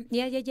me. Yeah.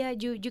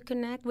 You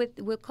connect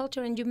with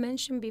culture, and you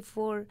mentioned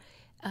before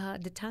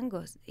the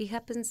tangos. It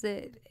happens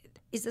that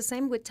it's the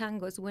same with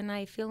tangos. When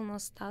I feel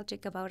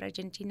nostalgic about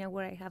Argentina,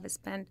 where I have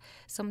spent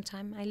some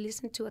time, I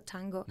listen to a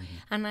tango,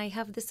 and I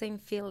have the same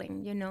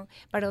feeling, you know.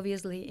 But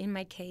obviously, in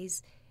my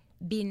case,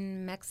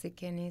 being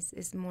Mexican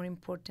is more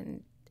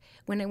important.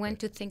 When I went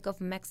to think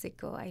of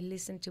Mexico, I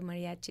listen to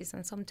mariachis,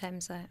 and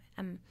sometimes I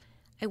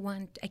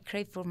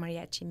crave for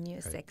mariachi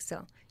music. Right.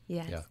 So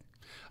yes. Yeah.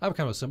 I have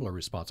kind of a similar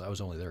response. I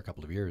was only there a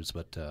couple of years,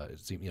 but it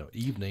seemed,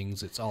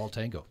 evenings, it's all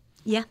tango.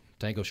 Yeah.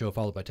 Tango show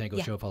followed by tango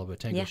show followed by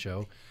tango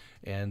show.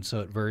 And so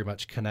it very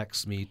much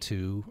connects me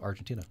to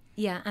Argentina.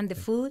 Yeah, and the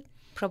food,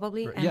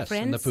 probably, and yes,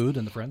 friends. And the food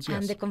and the friends, yes.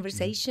 And the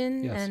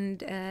conversation, Yes. and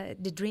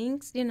the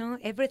drinks,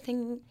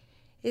 everything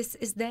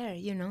is there,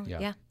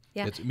 Yeah.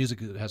 Yeah. Music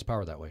has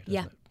power that way, doesn't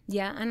Yeah. it?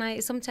 Yeah, and I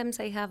sometimes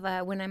have,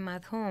 when I'm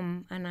at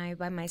home and I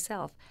by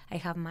myself, I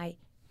have my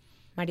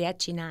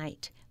mariachi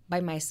night by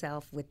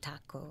myself with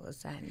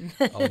tacos and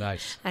Oh,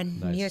 nice.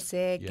 and Nice.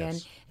 music Yes.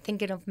 and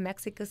thinking of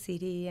Mexico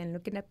City and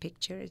looking at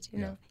pictures,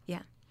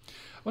 Yeah.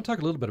 I want to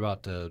talk a little bit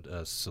about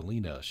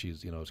Selena.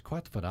 She's, it's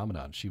quite the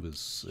phenomenon. She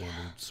was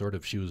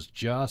she was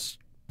just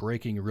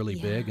breaking really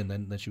big, and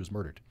then she was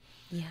murdered.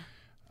 Yeah.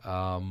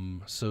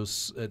 So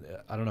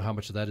I don't know how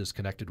much of that is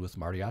connected with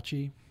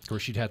mariachi. Of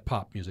course, she'd had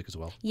pop music as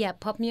well. Yeah,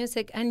 pop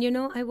music. And,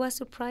 I was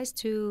surprised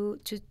to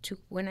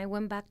when I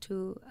went back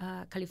to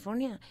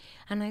California,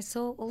 and I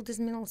saw all these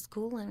middle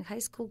school and high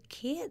school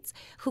kids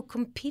who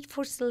compete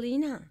for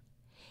Selena.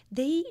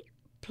 They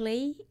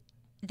play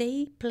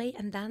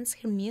and dance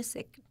her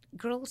music.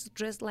 Girls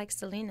dressed like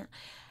Selena.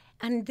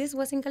 And this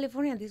was in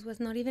California. This was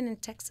not even in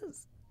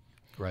Texas.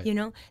 Right.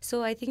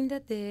 So I think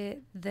that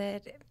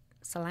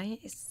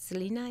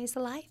Selena is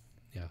alive.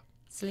 Yeah.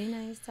 Selena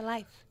is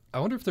alive. I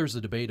wonder if there's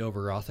a debate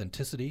over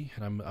authenticity,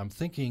 and I'm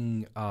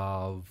thinking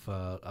of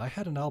I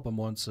had an album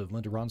once of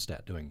Linda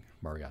Ronstadt doing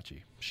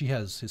mariachi. She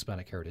has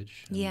Hispanic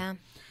heritage.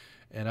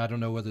 And I don't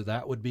know whether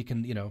that would be,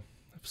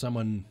 if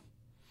someone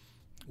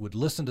would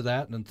listen to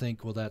that and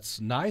think, well, that's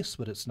nice,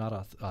 but it's not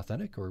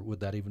authentic, or would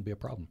that even be a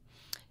problem?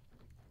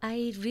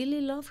 I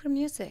really love her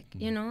music.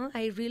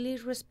 I really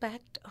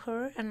respect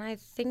her, and I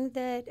think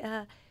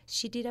that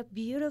she did a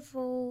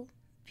beautiful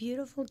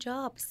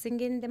job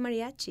singing the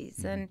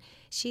mariachis, and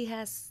she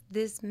has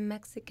this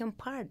Mexican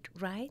part,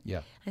 right?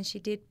 Yeah. And she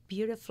did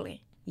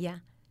beautifully. Yeah.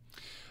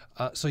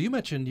 So you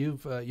mentioned you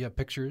have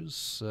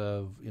pictures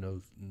of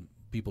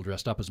people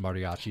dressed up as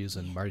mariachis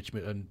and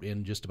mariachi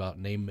in just about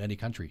name any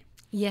country.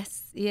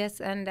 Yes,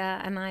 and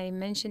I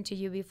mentioned to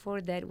you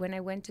before that when I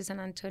went to San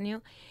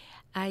Antonio,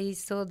 I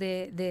saw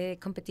the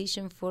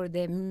competition for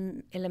the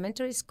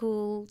elementary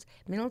schools,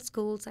 middle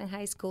schools, and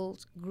high school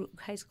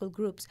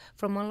groups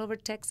from all over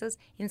Texas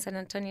in San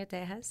Antonio,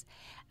 Texas.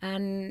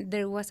 And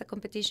there was a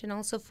competition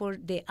also for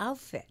the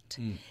outfit.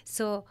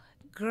 So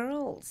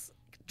girls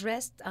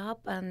dressed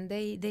up, and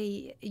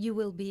you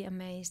will be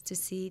amazed to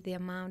see the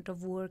amount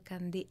of work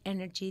and the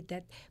energy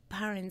that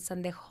parents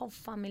and the whole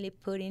family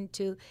put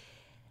into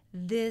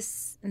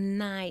this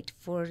night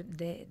for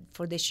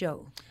the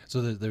show.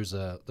 So there's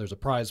a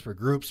prize for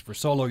groups, for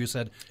solo, you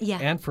said,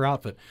 and for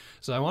outfit.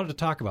 So I wanted to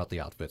talk about the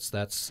outfits.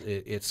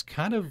 It's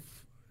kind of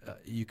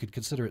you could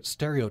consider it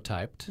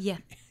stereotyped. Yeah.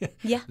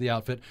 The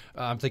outfit.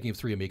 I'm thinking of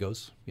Three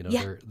Amigos.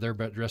 They're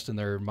dressed in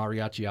their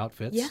mariachi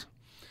outfits. Yeah.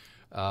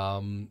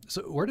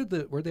 So where did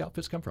the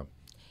outfits come from?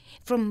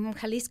 From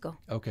Jalisco.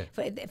 Okay.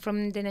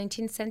 From the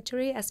 19th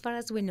century, as far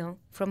as we know,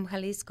 from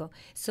Jalisco.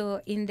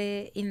 So in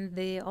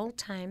the old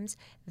times,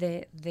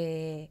 the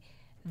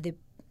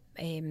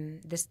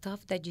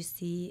stuff that you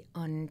see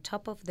on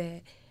top of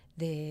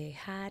the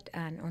hat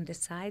and on the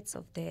sides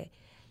of the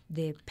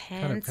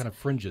pants, kind of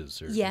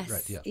fringes. Yes,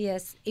 right, yeah.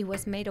 Yes, it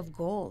was made of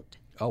gold.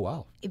 Oh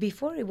wow!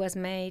 Before it was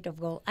made of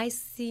gold, I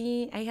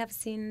have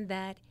seen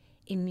that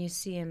in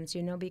museums,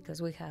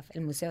 because we have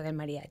El Museo del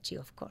Mariachi,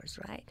 of course,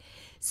 right?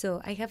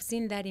 So I have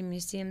seen that in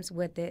museums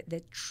where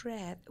the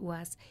thread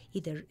was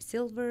either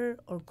silver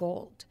or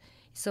gold.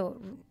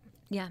 So,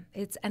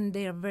 and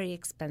they are very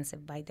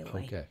expensive, by the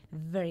way. Okay.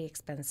 Very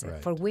expensive.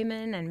 Right. For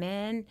women and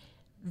men,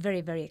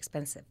 very, very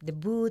expensive. The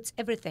boots,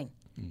 everything.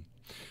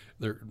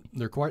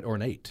 They're quite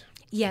ornate.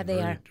 Yeah,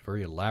 they are.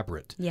 Very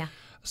elaborate. Yeah.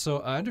 So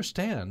I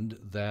understand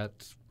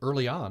that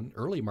early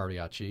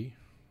mariachi,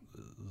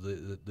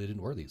 they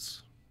didn't wear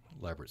these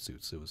elaborate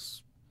suits. It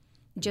was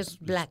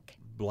just black.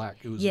 Black.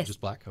 It was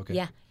just black. Okay.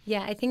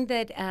 Yeah. I think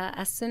that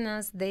as soon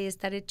as they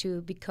started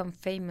to become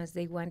famous,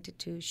 they wanted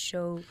to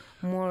show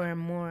more and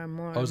more and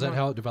more. Oh, is that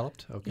how it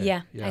developed? Okay.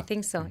 Yeah, I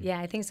think so. Yeah,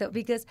 I think so.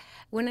 Because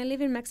when I live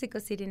in Mexico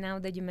City, now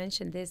that you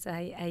mentioned this,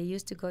 I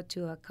used to go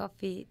to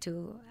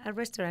a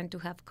restaurant to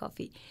have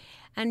coffee,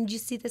 and you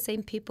see the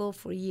same people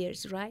for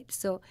years, right?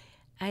 So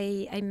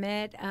I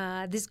met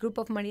this group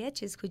of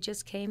mariachis who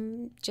just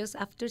came just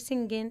after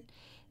singing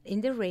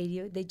in the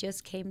radio. They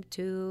just came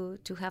to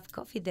have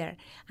coffee there,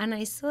 and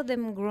I saw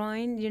them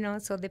growing,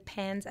 so the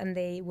pants, and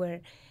they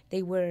were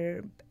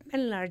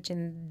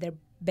enlarging their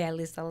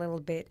bellies a little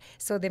bit,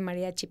 so the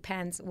mariachi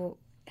pants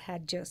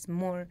had just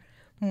more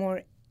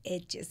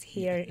edges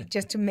here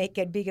just to make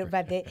it bigger,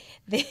 but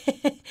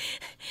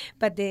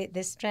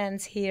the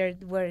strands here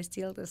were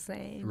still the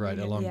same. Right,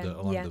 along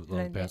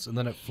the pants. And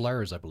then it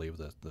flares, I believe,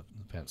 the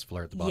pants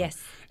flare at the bottom.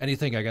 Yes.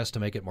 Anything, I guess, to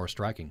make it more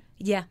striking.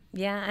 Yeah,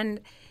 and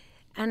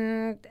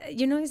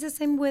it's the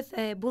same with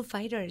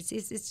bullfighters.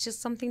 It's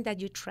just something that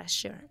you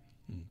treasure.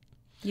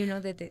 You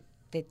know, the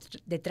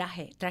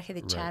traje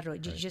de charro,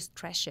 you just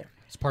treasure.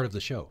 It's part of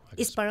the show.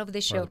 It's part of the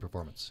show. Part of the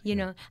performance. You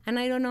know, and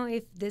I don't know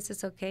if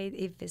it's okay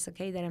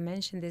that I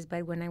mentioned this,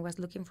 but when I was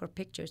looking for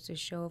pictures to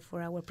show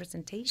for our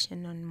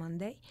presentation on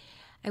Monday,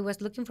 I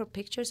was looking for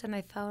pictures and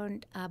I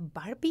found a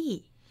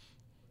Barbie.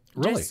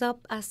 Really? Dressed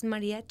up as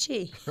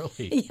mariachi.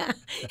 Really? Yeah,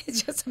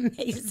 it's just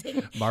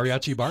amazing.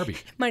 Mariachi Barbie.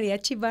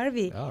 Mariachi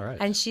Barbie. All right.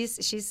 And she's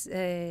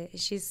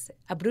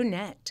a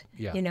brunette.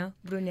 Yeah. You know,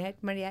 brunette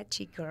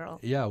mariachi girl.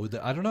 Yeah.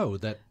 I don't know.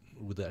 Would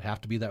that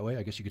have to be that way?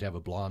 I guess you could have a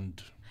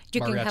blonde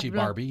You can mariachi have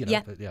Barbie. You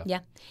know, yeah.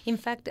 In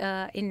fact,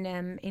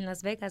 in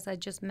Las Vegas,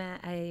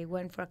 I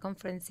went for a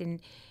conference in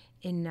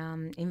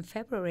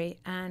February,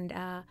 and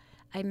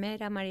I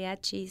met a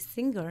mariachi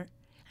singer.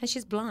 And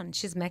she's blonde.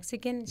 She's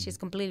Mexican. She's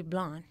completely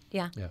blonde.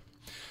 Yeah. Yeah.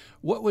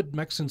 What would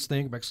Mexicans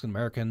think, Mexican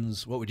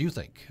Americans, what would you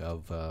think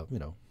of, I don't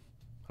know,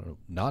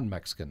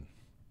 non-Mexican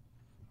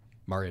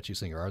mariachi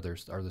singer? Are there,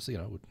 if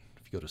you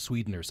go to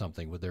Sweden or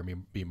something, would there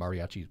be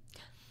mariachi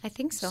I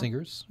think so.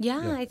 singers?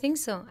 Yeah, I think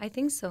so.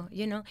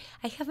 You know,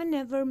 I haven't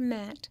ever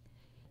met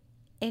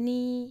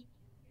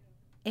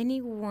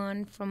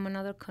anyone from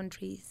another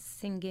country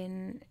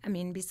singing,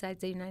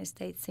 besides the United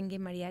States, singing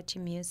mariachi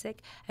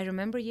music. I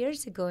remember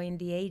years ago in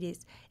the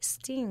 80s,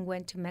 Sting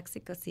went to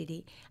Mexico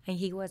City, and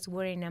he was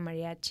wearing a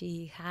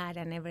mariachi hat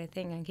and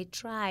everything, and he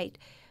tried,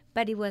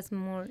 but it was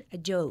more a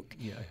joke.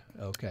 Yeah,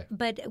 okay.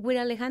 But with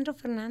Alejandro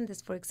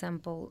Fernandez, for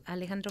example,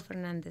 the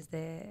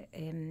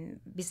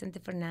Vicente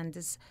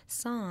Fernandez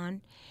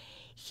son,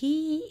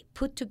 he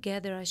put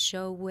together a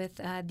show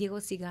with Diego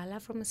Cigala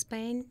from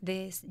Spain,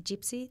 the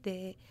gypsy,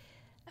 the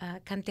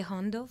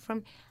Cantejondo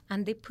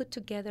and they put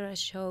together a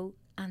show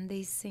and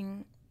they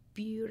sing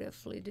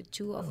beautifully, the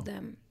two of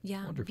them.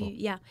 Yeah, wonderful.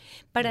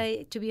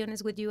 But to be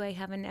honest with you, I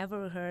haven't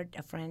ever heard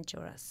a French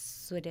or a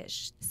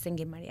Swedish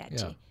singing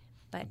mariachi. Yeah.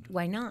 But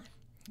why not?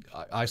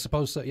 I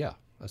suppose so. Yeah,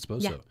 I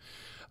suppose so.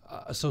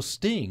 So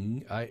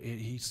Sting,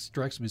 he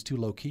strikes me as too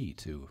low key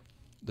too.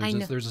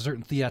 There's a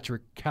certain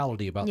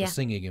theatricality about the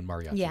singing in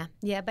mariachi.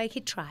 Yeah, but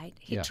he tried.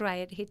 He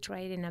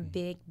tried in a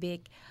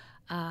big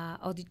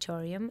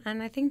auditorium,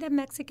 and I think that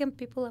Mexican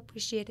people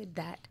appreciated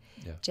that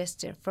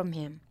gesture from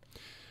him.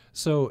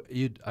 So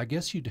I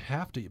guess you'd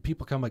have to.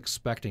 People come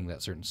expecting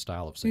that certain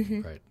style of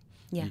singing, right?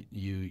 Yeah.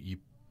 You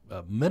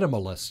a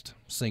minimalist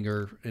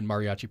singer in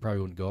mariachi probably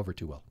wouldn't go over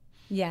too well.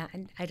 Yeah,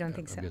 I don't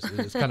think so.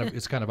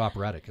 It's kind of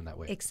operatic in that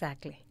way.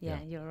 Exactly.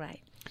 Yeah, you're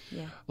right.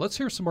 Yeah. Let's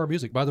hear some more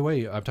music. By the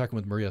way, I'm talking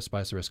with Maria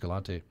Spicer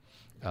Escalante,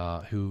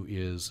 who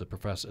is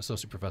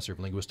associate professor of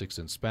linguistics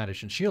and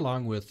Spanish, and she,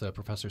 along with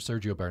Professor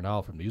Sergio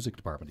Bernal from the music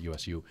department at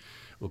USU,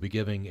 will be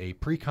giving a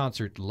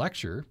pre-concert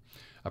lecture,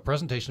 a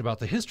presentation about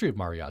the history of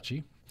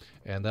mariachi,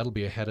 and that'll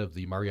be ahead of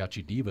the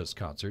Mariachi Divas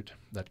concert.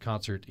 That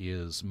concert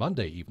is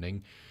Monday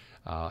evening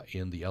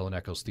in the Ellen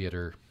Echoes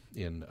Theater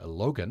in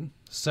Logan,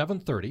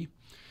 7:30,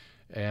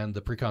 and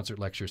the pre-concert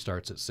lecture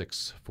starts at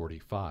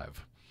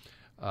 6:45.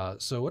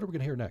 So what are we going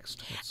to hear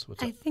next?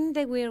 What's I think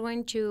that we are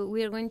going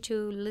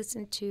to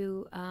listen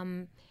to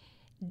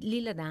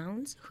Lila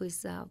Downs, who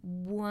is a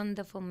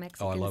wonderful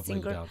Mexican singer. I love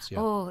Lila Downs. Yeah.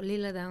 Oh,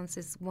 Lila Downs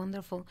is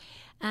wonderful,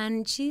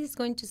 and she's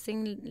going to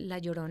sing La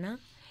Llorona,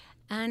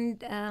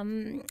 and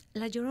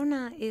La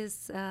Llorona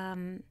is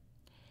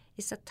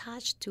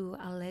attached to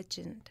a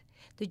legend.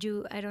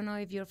 I don't know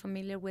if you're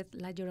familiar with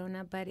La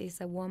Llorona, but it's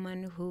a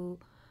woman who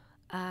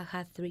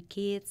had 3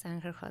 kids,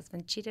 and her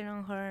husband cheated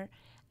on her.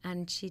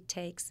 And she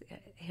takes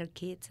her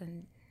kids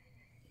and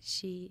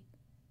she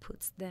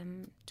puts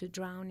them to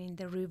drown in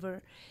the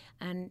river.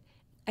 And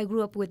I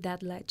grew up with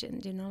that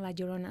legend, La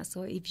Llorona.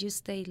 So if you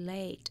stay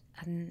late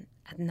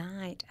at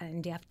night and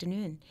in the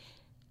afternoon,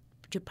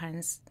 your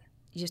parents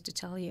used to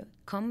tell you,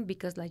 come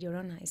because La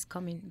Llorona is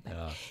coming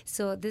back.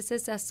 So this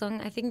is a song,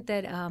 I think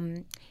that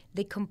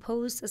they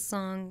composed a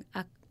song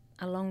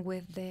along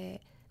with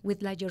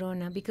La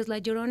Llorona, because La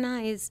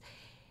Llorona is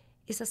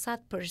a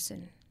sad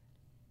person.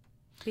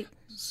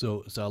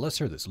 So let's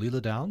hear this. Lila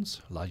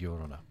Downs, La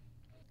Llorona.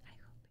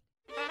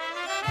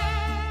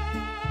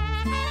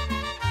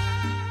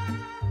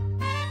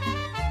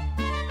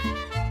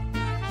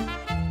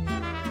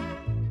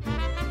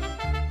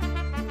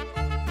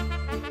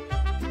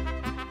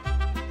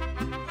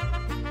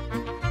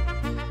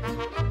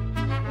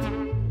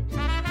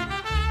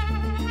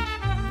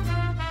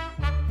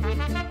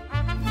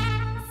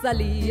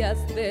 Salías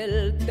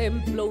del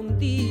templo un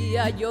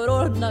día,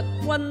 llorona,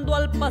 cuando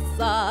al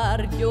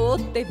pasar yo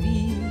te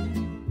vi.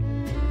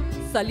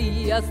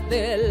 Salías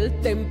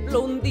del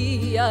templo un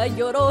día,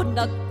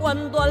 llorona,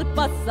 cuando al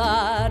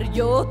pasar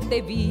yo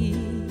te vi.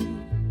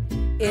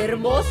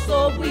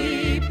 Hermoso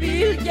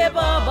huipil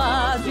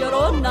llevabas,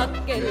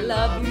 llorona, que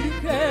la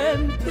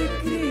Virgen te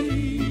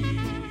creí.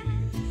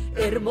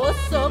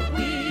 hermoso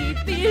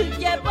huipil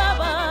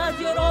llevaba,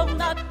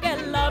 Llorona, que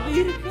la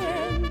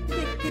Virgen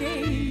te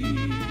creí.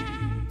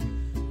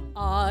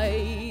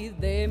 Ay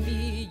de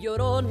mí,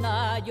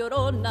 Llorona,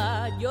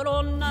 Llorona,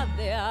 Llorona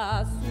de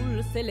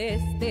azul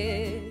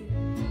celeste.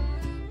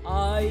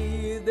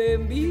 Ay de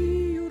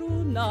mí,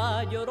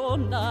 Llorona,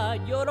 Llorona,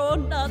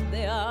 Llorona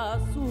de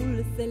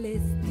azul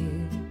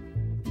celeste.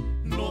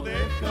 No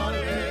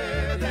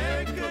dejaré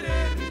de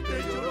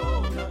quererte,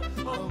 Llorona,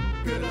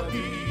 aunque la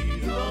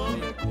vida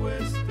me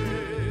cueste.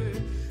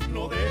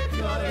 No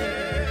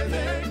dejaré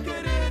de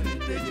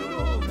quererte,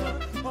 Llorona,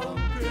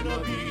 aunque la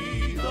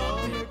vida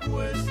me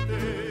cueste.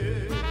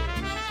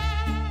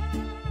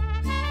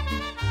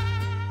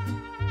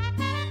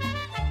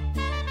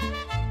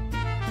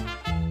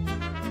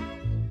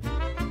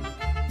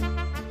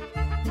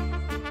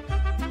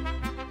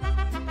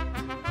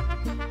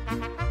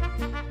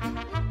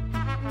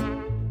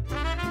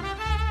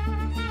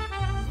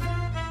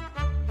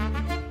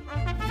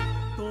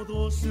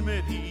 Todos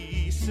me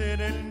dicen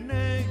el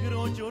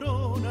negro,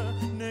 Llorona,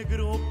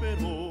 negro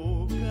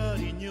pero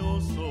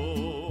cariñoso.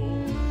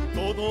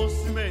 Todos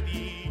me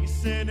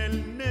dicen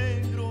el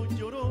negro,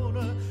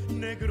 Llorona,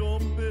 negro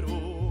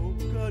pero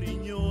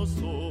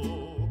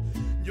cariñoso.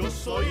 Yo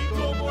soy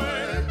como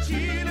el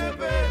chile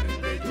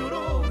verde,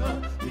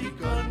 Llorona,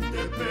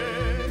 picante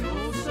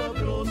pero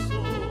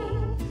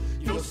sabroso.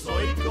 Yo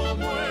soy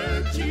como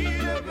el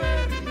chile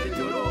verde,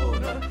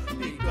 Llorona,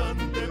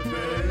 picante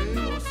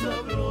pero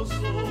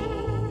sabroso.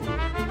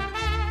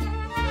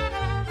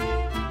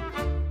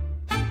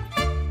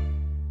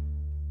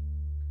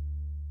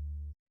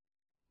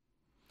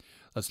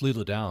 That's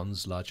Lila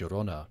Downs, La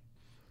Llorona.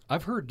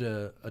 I've heard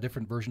a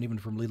different version even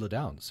from Lila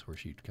Downs, where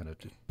she kind of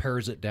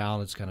pares it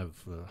down. It's kind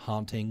of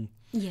haunting.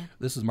 Yeah.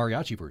 This is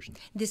mariachi version.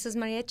 This is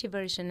mariachi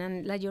version.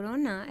 And La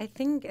Llorona, I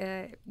think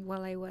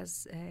while I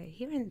was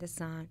hearing the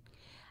song,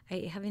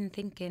 I have been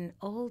thinking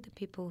all the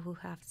people who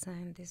have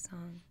sang this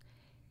song,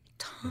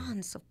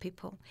 tons of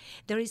people.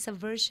 There is a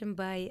version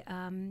by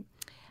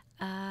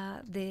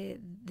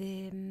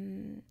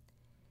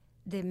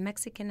the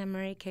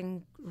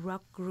Mexican-American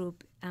rock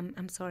group,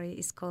 I'm sorry,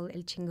 it's called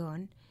El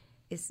Chingon,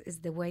 is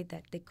the way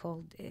that they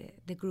call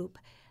the group.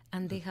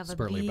 And they have it's a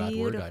bad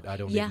word. I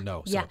don't even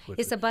know. Yeah, so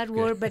it's a bad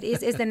word, but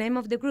it's the name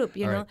of the group,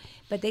 you All know. right.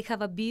 But they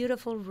have a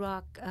beautiful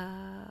rock,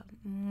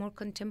 more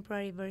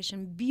contemporary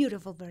version,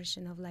 beautiful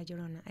version of La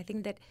Llorona. I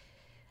think that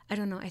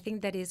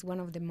is one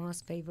of the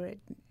most favorite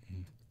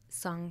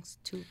songs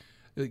too.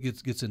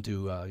 It gets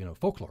into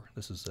folklore.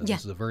 This is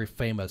a very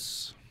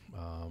famous,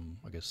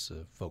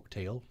 folk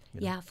tale.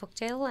 Yeah,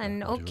 folktale,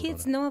 and all do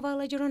kids about it. know about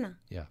La Llorona.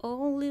 Yeah.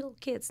 All little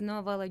kids know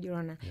about La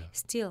Llorona. Yeah.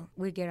 Still,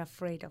 we get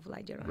afraid of La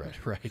Llorona.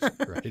 Right.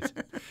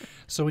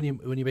 So when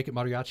you make it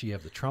mariachi, you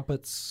have the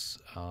trumpets.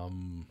 I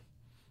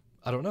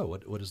don't know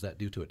what does that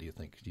do to it. Do you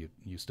think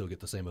you still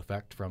get the same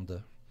effect from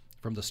the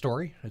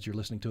story as you're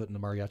listening to it in the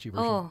mariachi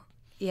version? Oh,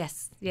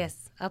 yes,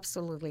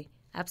 absolutely,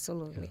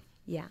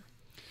 yeah.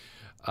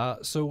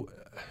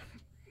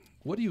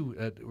 What do you?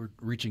 We're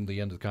reaching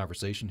the end of the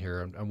conversation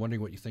here. I'm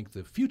wondering what you think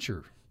the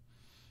future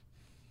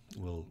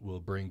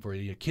will bring for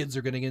you. Kids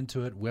are getting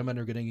into it. Women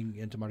are getting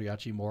into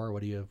mariachi more.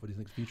 What do you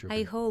think the future?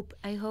 I hope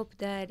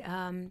that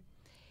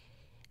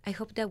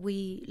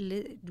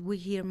we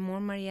hear more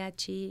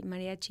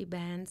mariachi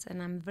bands,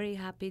 and I'm very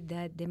happy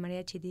that the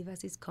Mariachi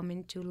Divas is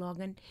coming to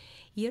Logan.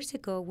 Years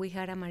ago, we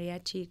had a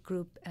mariachi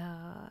group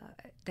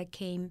that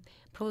came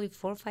probably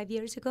 4 or 5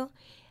 years ago,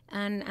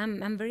 and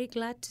I'm very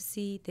glad to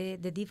see the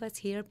Divas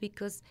here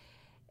because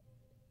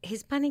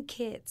Hispanic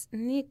kids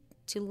need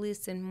to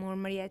listen more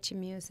mariachi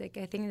music.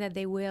 I think that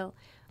they will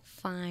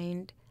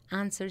find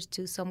answers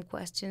to some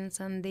questions,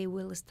 and they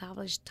will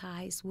establish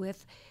ties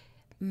with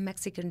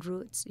Mexican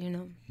roots, you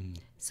know.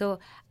 So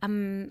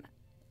I'm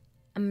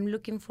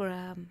looking for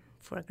a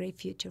great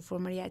future for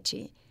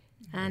mariachi,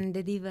 and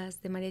the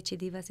Mariachi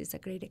Divas is a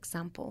great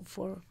example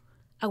for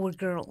our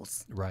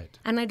girls. Right.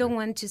 And I don't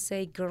want to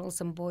say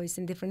girls and boys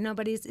in different. No,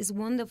 but it's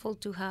wonderful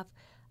to have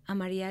a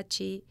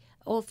mariachi,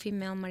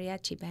 all-female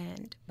mariachi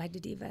band by the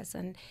Divas,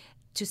 and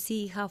to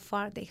see how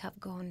far they have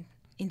gone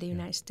in the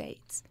United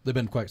States. They've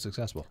been quite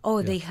successful. Oh,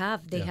 yeah. they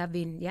have. They have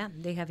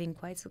been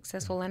quite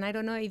successful. And I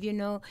don't know if you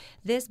know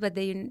this, but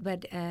the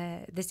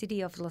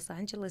city of Los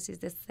Angeles is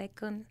the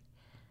second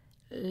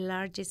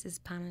largest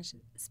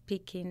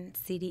Spanish-speaking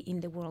city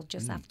in the world,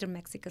 just after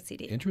Mexico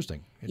City.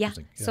 Interesting. Yeah.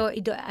 So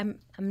I'm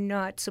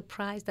not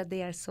surprised that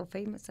they are so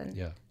famous. And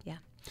yeah. Yeah.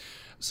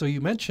 So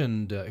you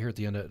mentioned here at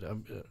the end,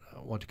 I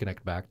want to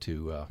connect back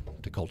to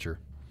culture.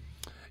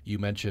 You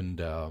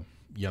mentioned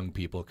young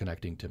people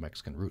connecting to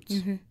Mexican roots.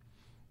 Mm-hmm.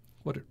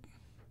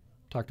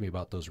 Talk to me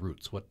about those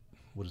roots. What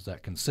does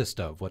that consist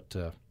of? What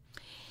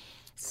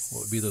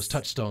would be those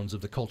touchstones of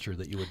the culture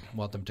that you would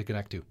want them to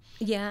connect to?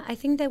 Yeah, I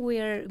think that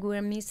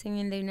we're missing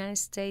in the United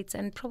States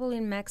and probably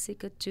in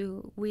Mexico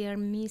too. We are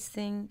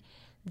missing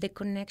the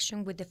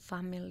connection with the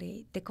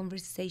family, the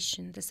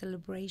conversation, the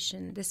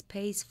celebration, the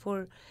space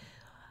for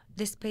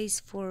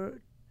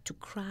to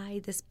cry,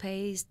 the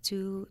space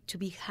to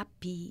be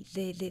happy,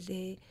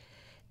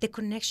 the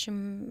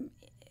connection,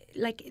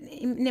 like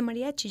in the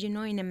mariachi,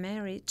 in a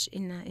marriage,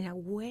 in a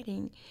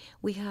wedding,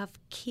 we have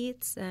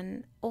kids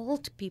and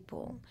old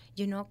people,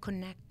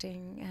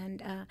 connecting.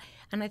 And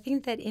I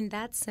think that in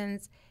that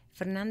sense,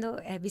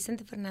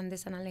 Vicente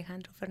Fernandez and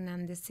Alejandro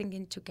Fernandez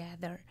singing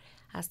together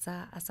as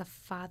a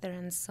father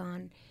and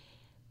son,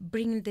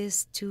 bring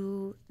these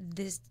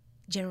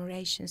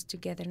generations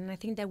together. And I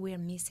think that we are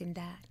missing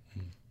that.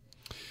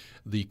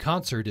 The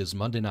concert is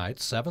Monday night,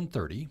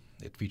 7:30.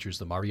 It features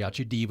the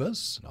Mariachi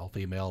Divas, an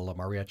all-female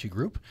mariachi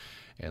group,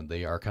 and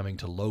they are coming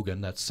to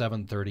Logan. That's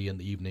 7:30 in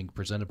the evening,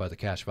 presented by the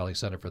Cache Valley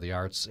Center for the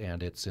Arts,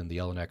 and it's in the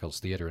Ellen Eccles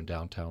Theater in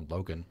downtown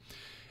Logan.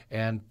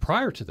 And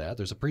prior to that,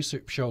 there's a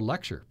pre-show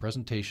lecture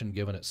presentation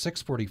given at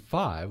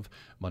 6:45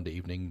 Monday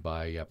evening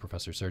by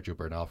Professor Sergio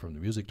Bernal from the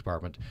music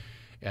department.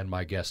 And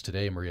my guest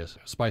today, Maria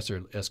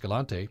Spicer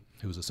Escalante,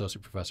 who's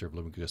Associate Professor of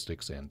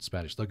Linguistics and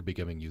Spanish. They'll be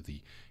giving you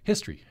the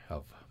history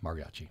of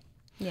mariachi.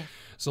 Yeah.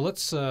 So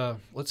let's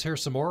hear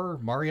some more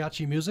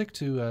mariachi music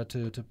to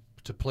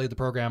play the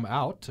program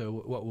out.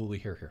 What will we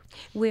hear here?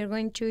 We're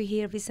going to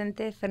hear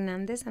Vicente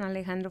Fernandez and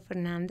Alejandro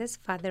Fernandez,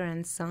 father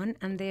and son,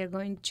 and they are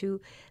going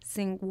to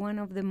sing one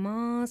of the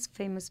most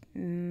famous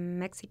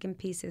Mexican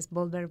pieces,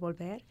 Volver,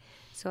 Volver.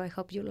 So I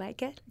hope you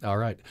like it. All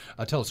right.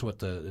 Tell us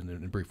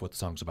in brief what the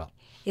song's about.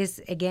 Is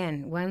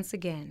once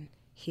again,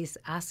 he's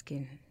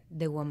asking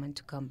the woman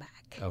to come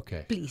back.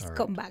 Okay. Please, right.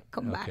 come back.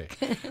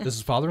 This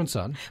is father and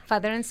son.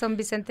 Father and son,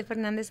 Vicente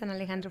Fernandez and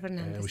Alejandro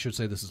Fernandez. And we should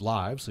say this is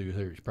live, so you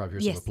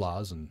probably hear some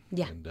applause and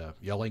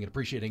yelling and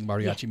appreciating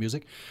mariachi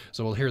music.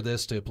 So we'll hear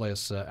this to play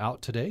us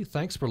out today.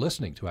 Thanks for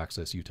listening to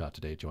Access Utah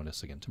today. Join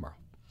us again tomorrow.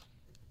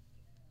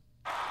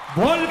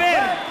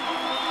 Volver.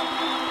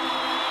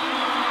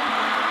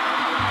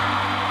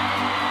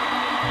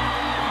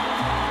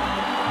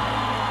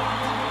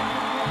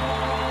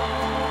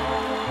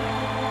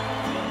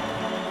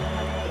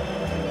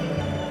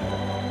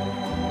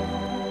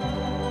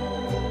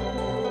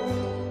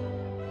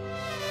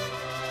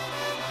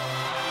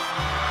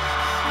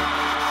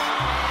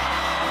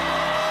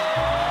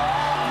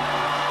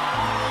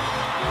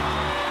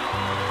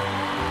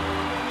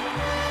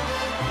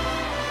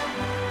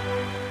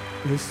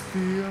 Este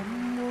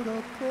amor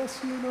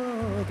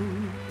apasionado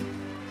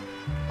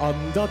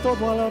anda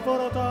todo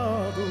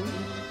alborotado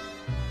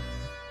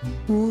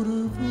por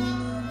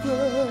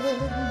volver.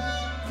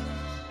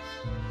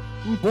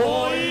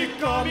 Voy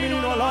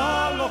camino a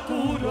la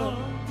locura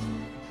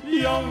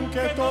y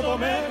aunque todo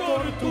me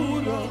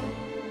tortura,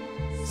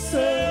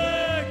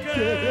 sé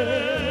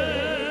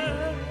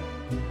querer.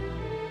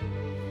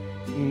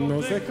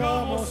 Nos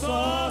dejamos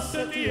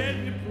hace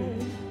tiempo,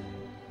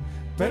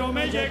 pero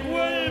me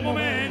llegó el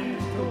momento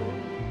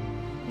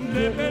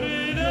de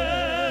perder.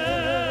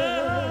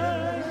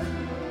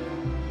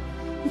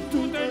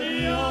 Tú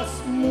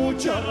tenías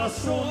mucha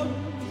razón,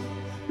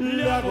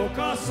 le hago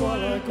caso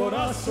al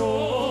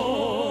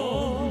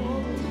corazón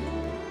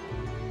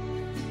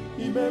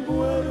y me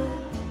muero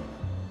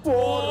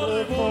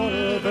por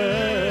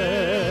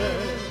volver.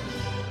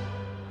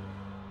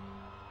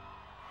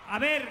 A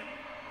ver,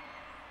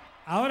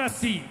 ahora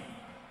sí.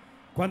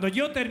 Cuando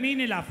yo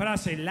termine la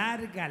frase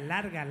larga,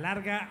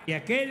 y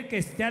aquel que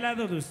esté al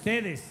lado de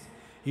ustedes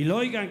y lo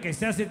oigan que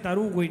se hace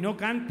tarugo y no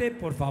cante,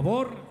 por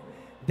favor,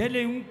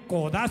 denle un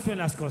codazo en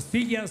las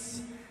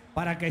costillas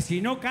para que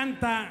si no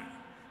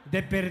canta,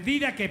 de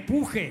perdida que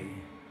puje.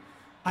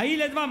 Ahí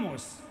les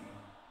vamos.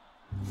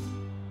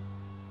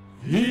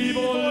 Y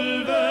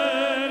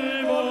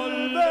volver,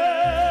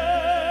 volver.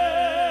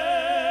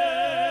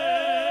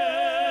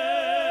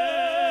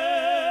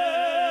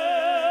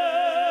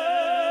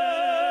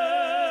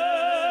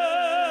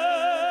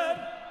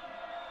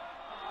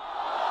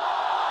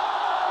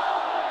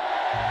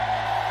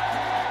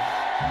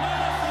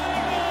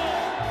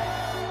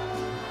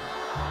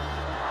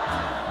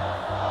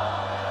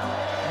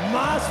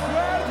 Más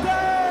fuerte.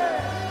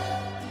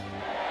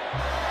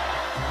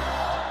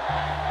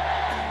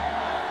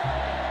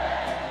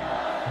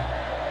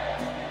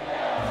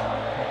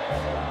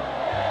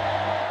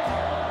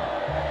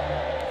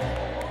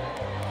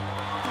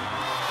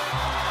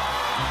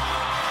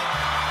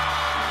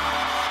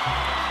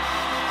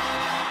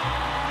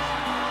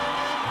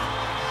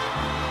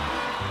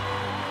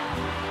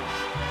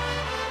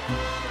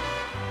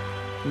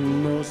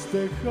 Nos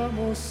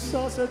dejamos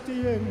hace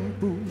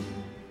tiempo,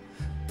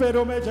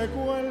 pero me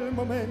llegó el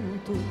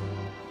momento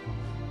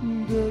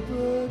de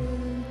perder.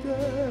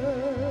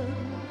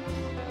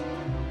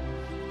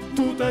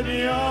 Tú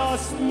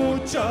tenías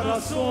mucha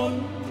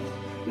razón,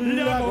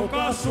 le hago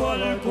caso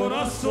al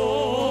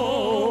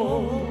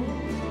corazón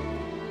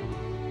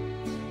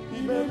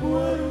Y me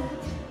muero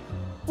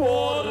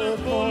por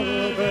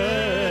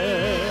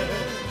volver.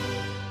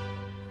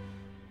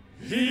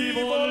 y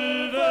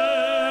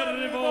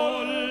volver,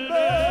 volver.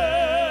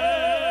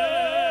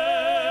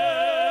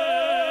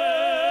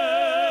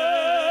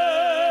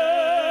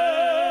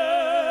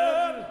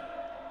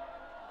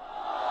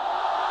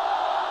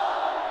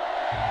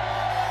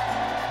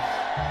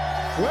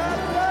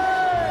 ¡Fuerte!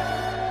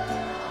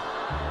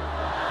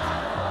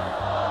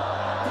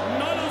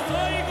 No lo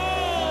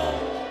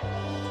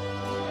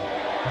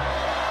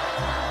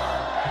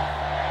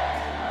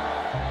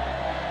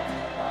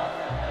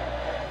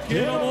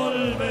quiero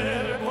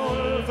volver,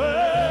 volver.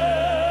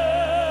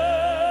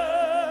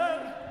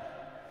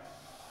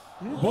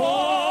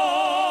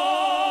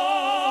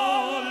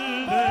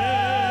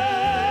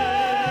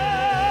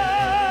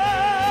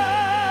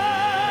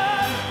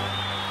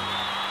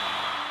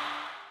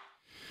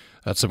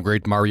 That's some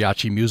great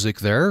mariachi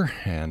music there,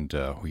 and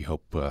we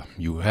hope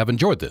you have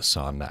enjoyed this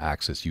on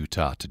Access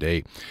Utah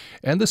today.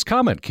 And this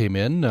comment came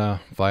in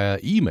via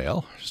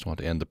email. Just want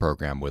to end the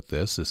program with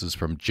this. This is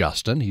from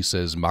Justin. He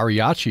says,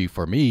 mariachi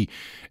for me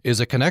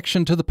is a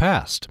connection to the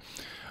past.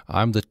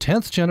 I'm the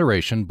 10th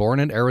generation born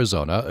in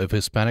Arizona of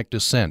Hispanic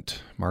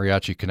descent.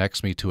 Mariachi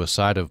connects me to a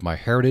side of my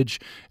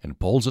heritage and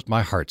pulls at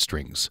my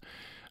heartstrings,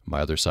 my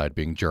other side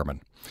being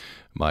German.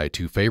 My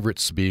two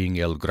favorites being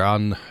El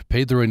Gran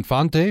Pedro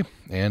Infante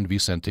and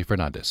Vicente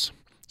Fernandez.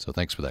 So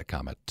thanks for that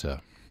comment,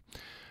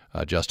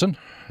 Justin,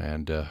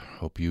 and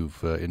hope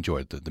you've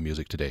enjoyed the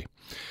music today.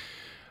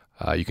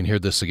 You can hear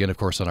this again, of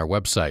course, on our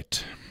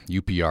website,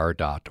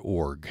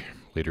 upr.org,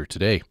 later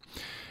today.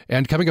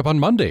 And coming up on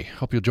Monday,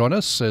 hope you'll join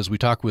us as we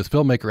talk with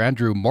filmmaker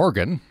Andrew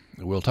Morgan.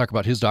 We'll talk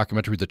about his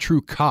documentary, The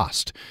True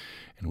Cost,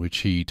 in which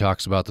he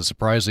talks about the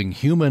surprising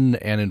human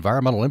and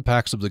environmental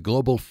impacts of the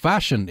global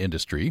fashion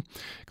industry,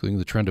 including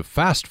the trend of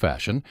fast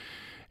fashion,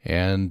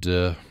 and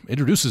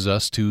introduces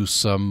us to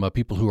some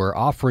people who are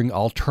offering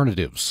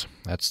alternatives.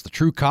 That's The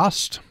True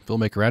Cost,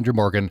 filmmaker Andrew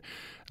Morgan.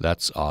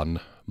 That's on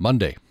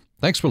Monday.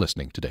 Thanks for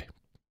listening today.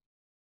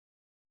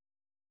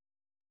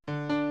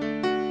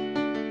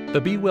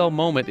 The Be Well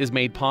Moment is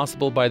made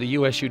possible by the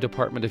USU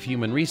Department of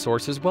Human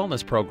Resources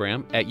Wellness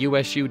Program at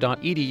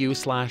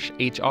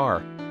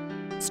usu.edu/HR.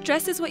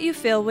 Stress is what you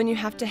feel when you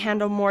have to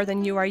handle more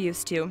than you are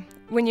used to.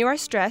 When you are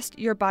stressed,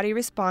 your body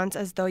responds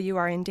as though you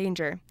are in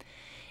danger.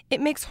 It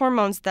makes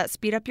hormones that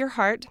speed up your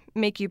heart,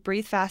 make you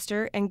breathe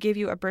faster, and give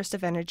you a burst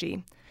of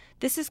energy.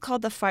 This is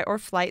called the fight or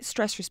flight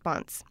stress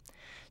response.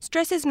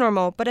 Stress is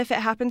normal, but if it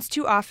happens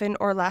too often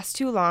or lasts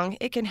too long,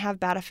 it can have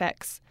bad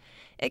effects.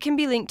 It can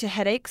be linked to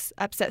headaches,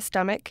 upset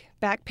stomach,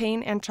 back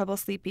pain, and trouble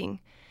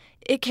sleeping.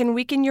 It can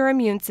weaken your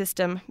immune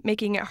system,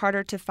 making it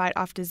harder to fight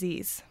off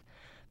disease.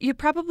 You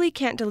probably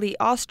can't delete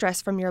all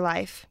stress from your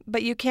life,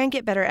 but you can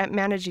get better at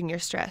managing your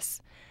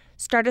stress.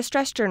 Start a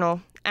stress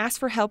journal, ask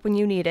for help when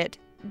you need it,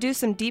 do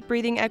some deep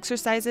breathing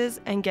exercises,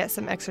 and get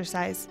some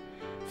exercise.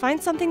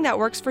 Find something that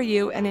works for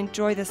you and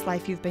enjoy this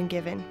life you've been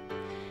given.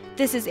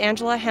 This is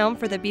Angela Helm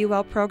for the Be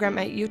Well program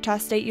at Utah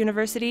State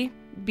University.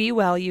 Be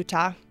Well,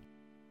 Utah.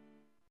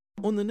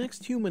 On the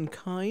next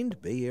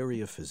Humankind, Bay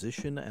Area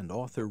physician and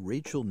author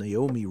Rachel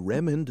Naomi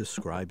Remen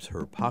describes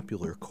her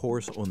popular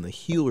course on the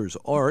healer's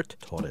art,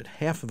 taught at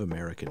half of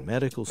American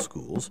medical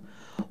schools.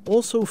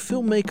 Also,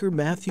 filmmaker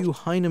Matthew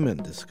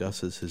Heineman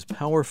discusses his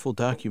powerful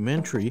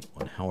documentary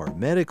on how our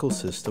medical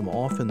system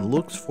often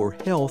looks for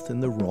health in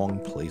the wrong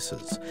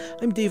places.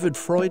 I'm David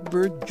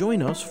Freudberg.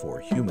 Join us for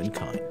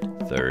Humankind.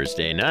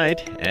 Thursday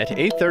night at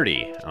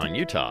 8:30 on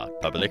Utah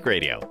Public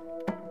Radio.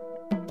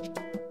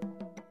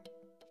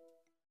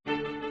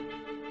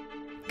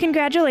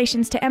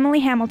 Congratulations to Emily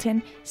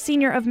Hamilton,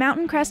 senior of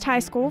Mountain Crest High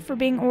School, for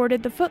being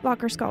awarded the Foot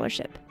Locker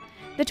Scholarship.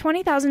 The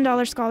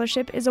 $20,000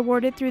 scholarship is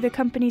awarded through the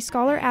company's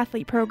Scholar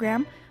Athlete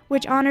program,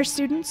 which honors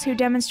students who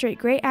demonstrate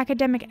great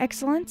academic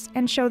excellence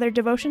and show their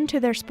devotion to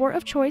their sport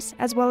of choice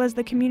as well as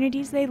the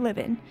communities they live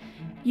in.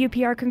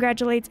 UPR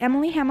congratulates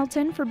Emily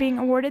Hamilton for being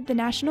awarded the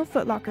National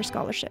Foot Locker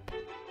Scholarship.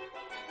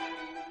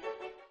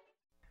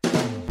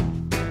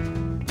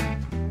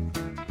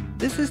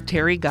 This is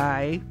Terry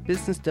Guy,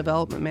 Business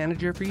Development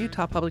Manager for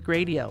Utah Public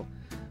Radio.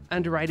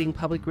 Underwriting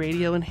public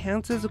radio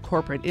enhances a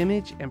corporate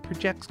image and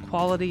projects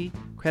quality,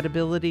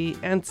 credibility,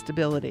 and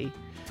stability.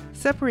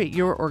 Separate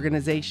your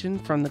organization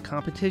from the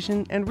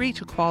competition and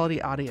reach a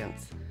quality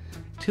audience.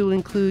 To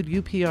include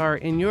UPR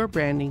in your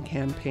branding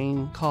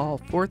campaign, call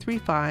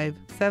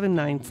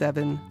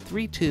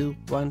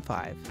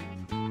 435-797-3215.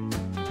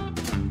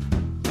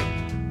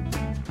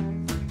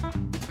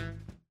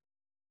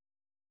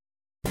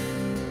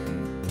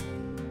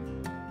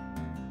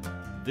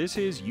 This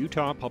is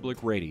Utah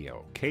Public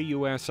Radio,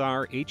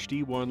 KUSR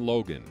HD1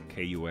 Logan,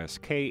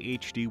 KUSK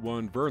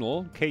HD1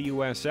 Vernal,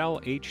 KUSL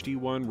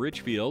HD1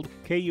 Richfield,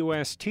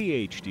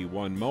 KUST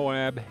HD1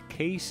 Moab,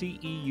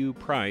 KCEU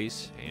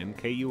Price, and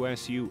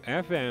KUSU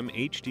FM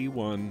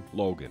HD1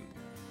 Logan.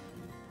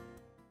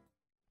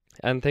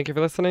 And thank you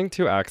for listening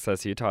to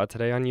Access Utah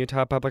today on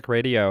Utah Public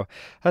Radio,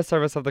 a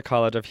service of the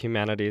College of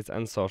Humanities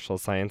and Social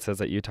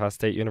Sciences at Utah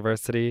State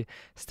University.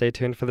 Stay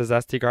tuned for the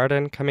Zesty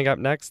Garden. Coming up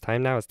next,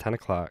 time now is 10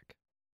 o'clock.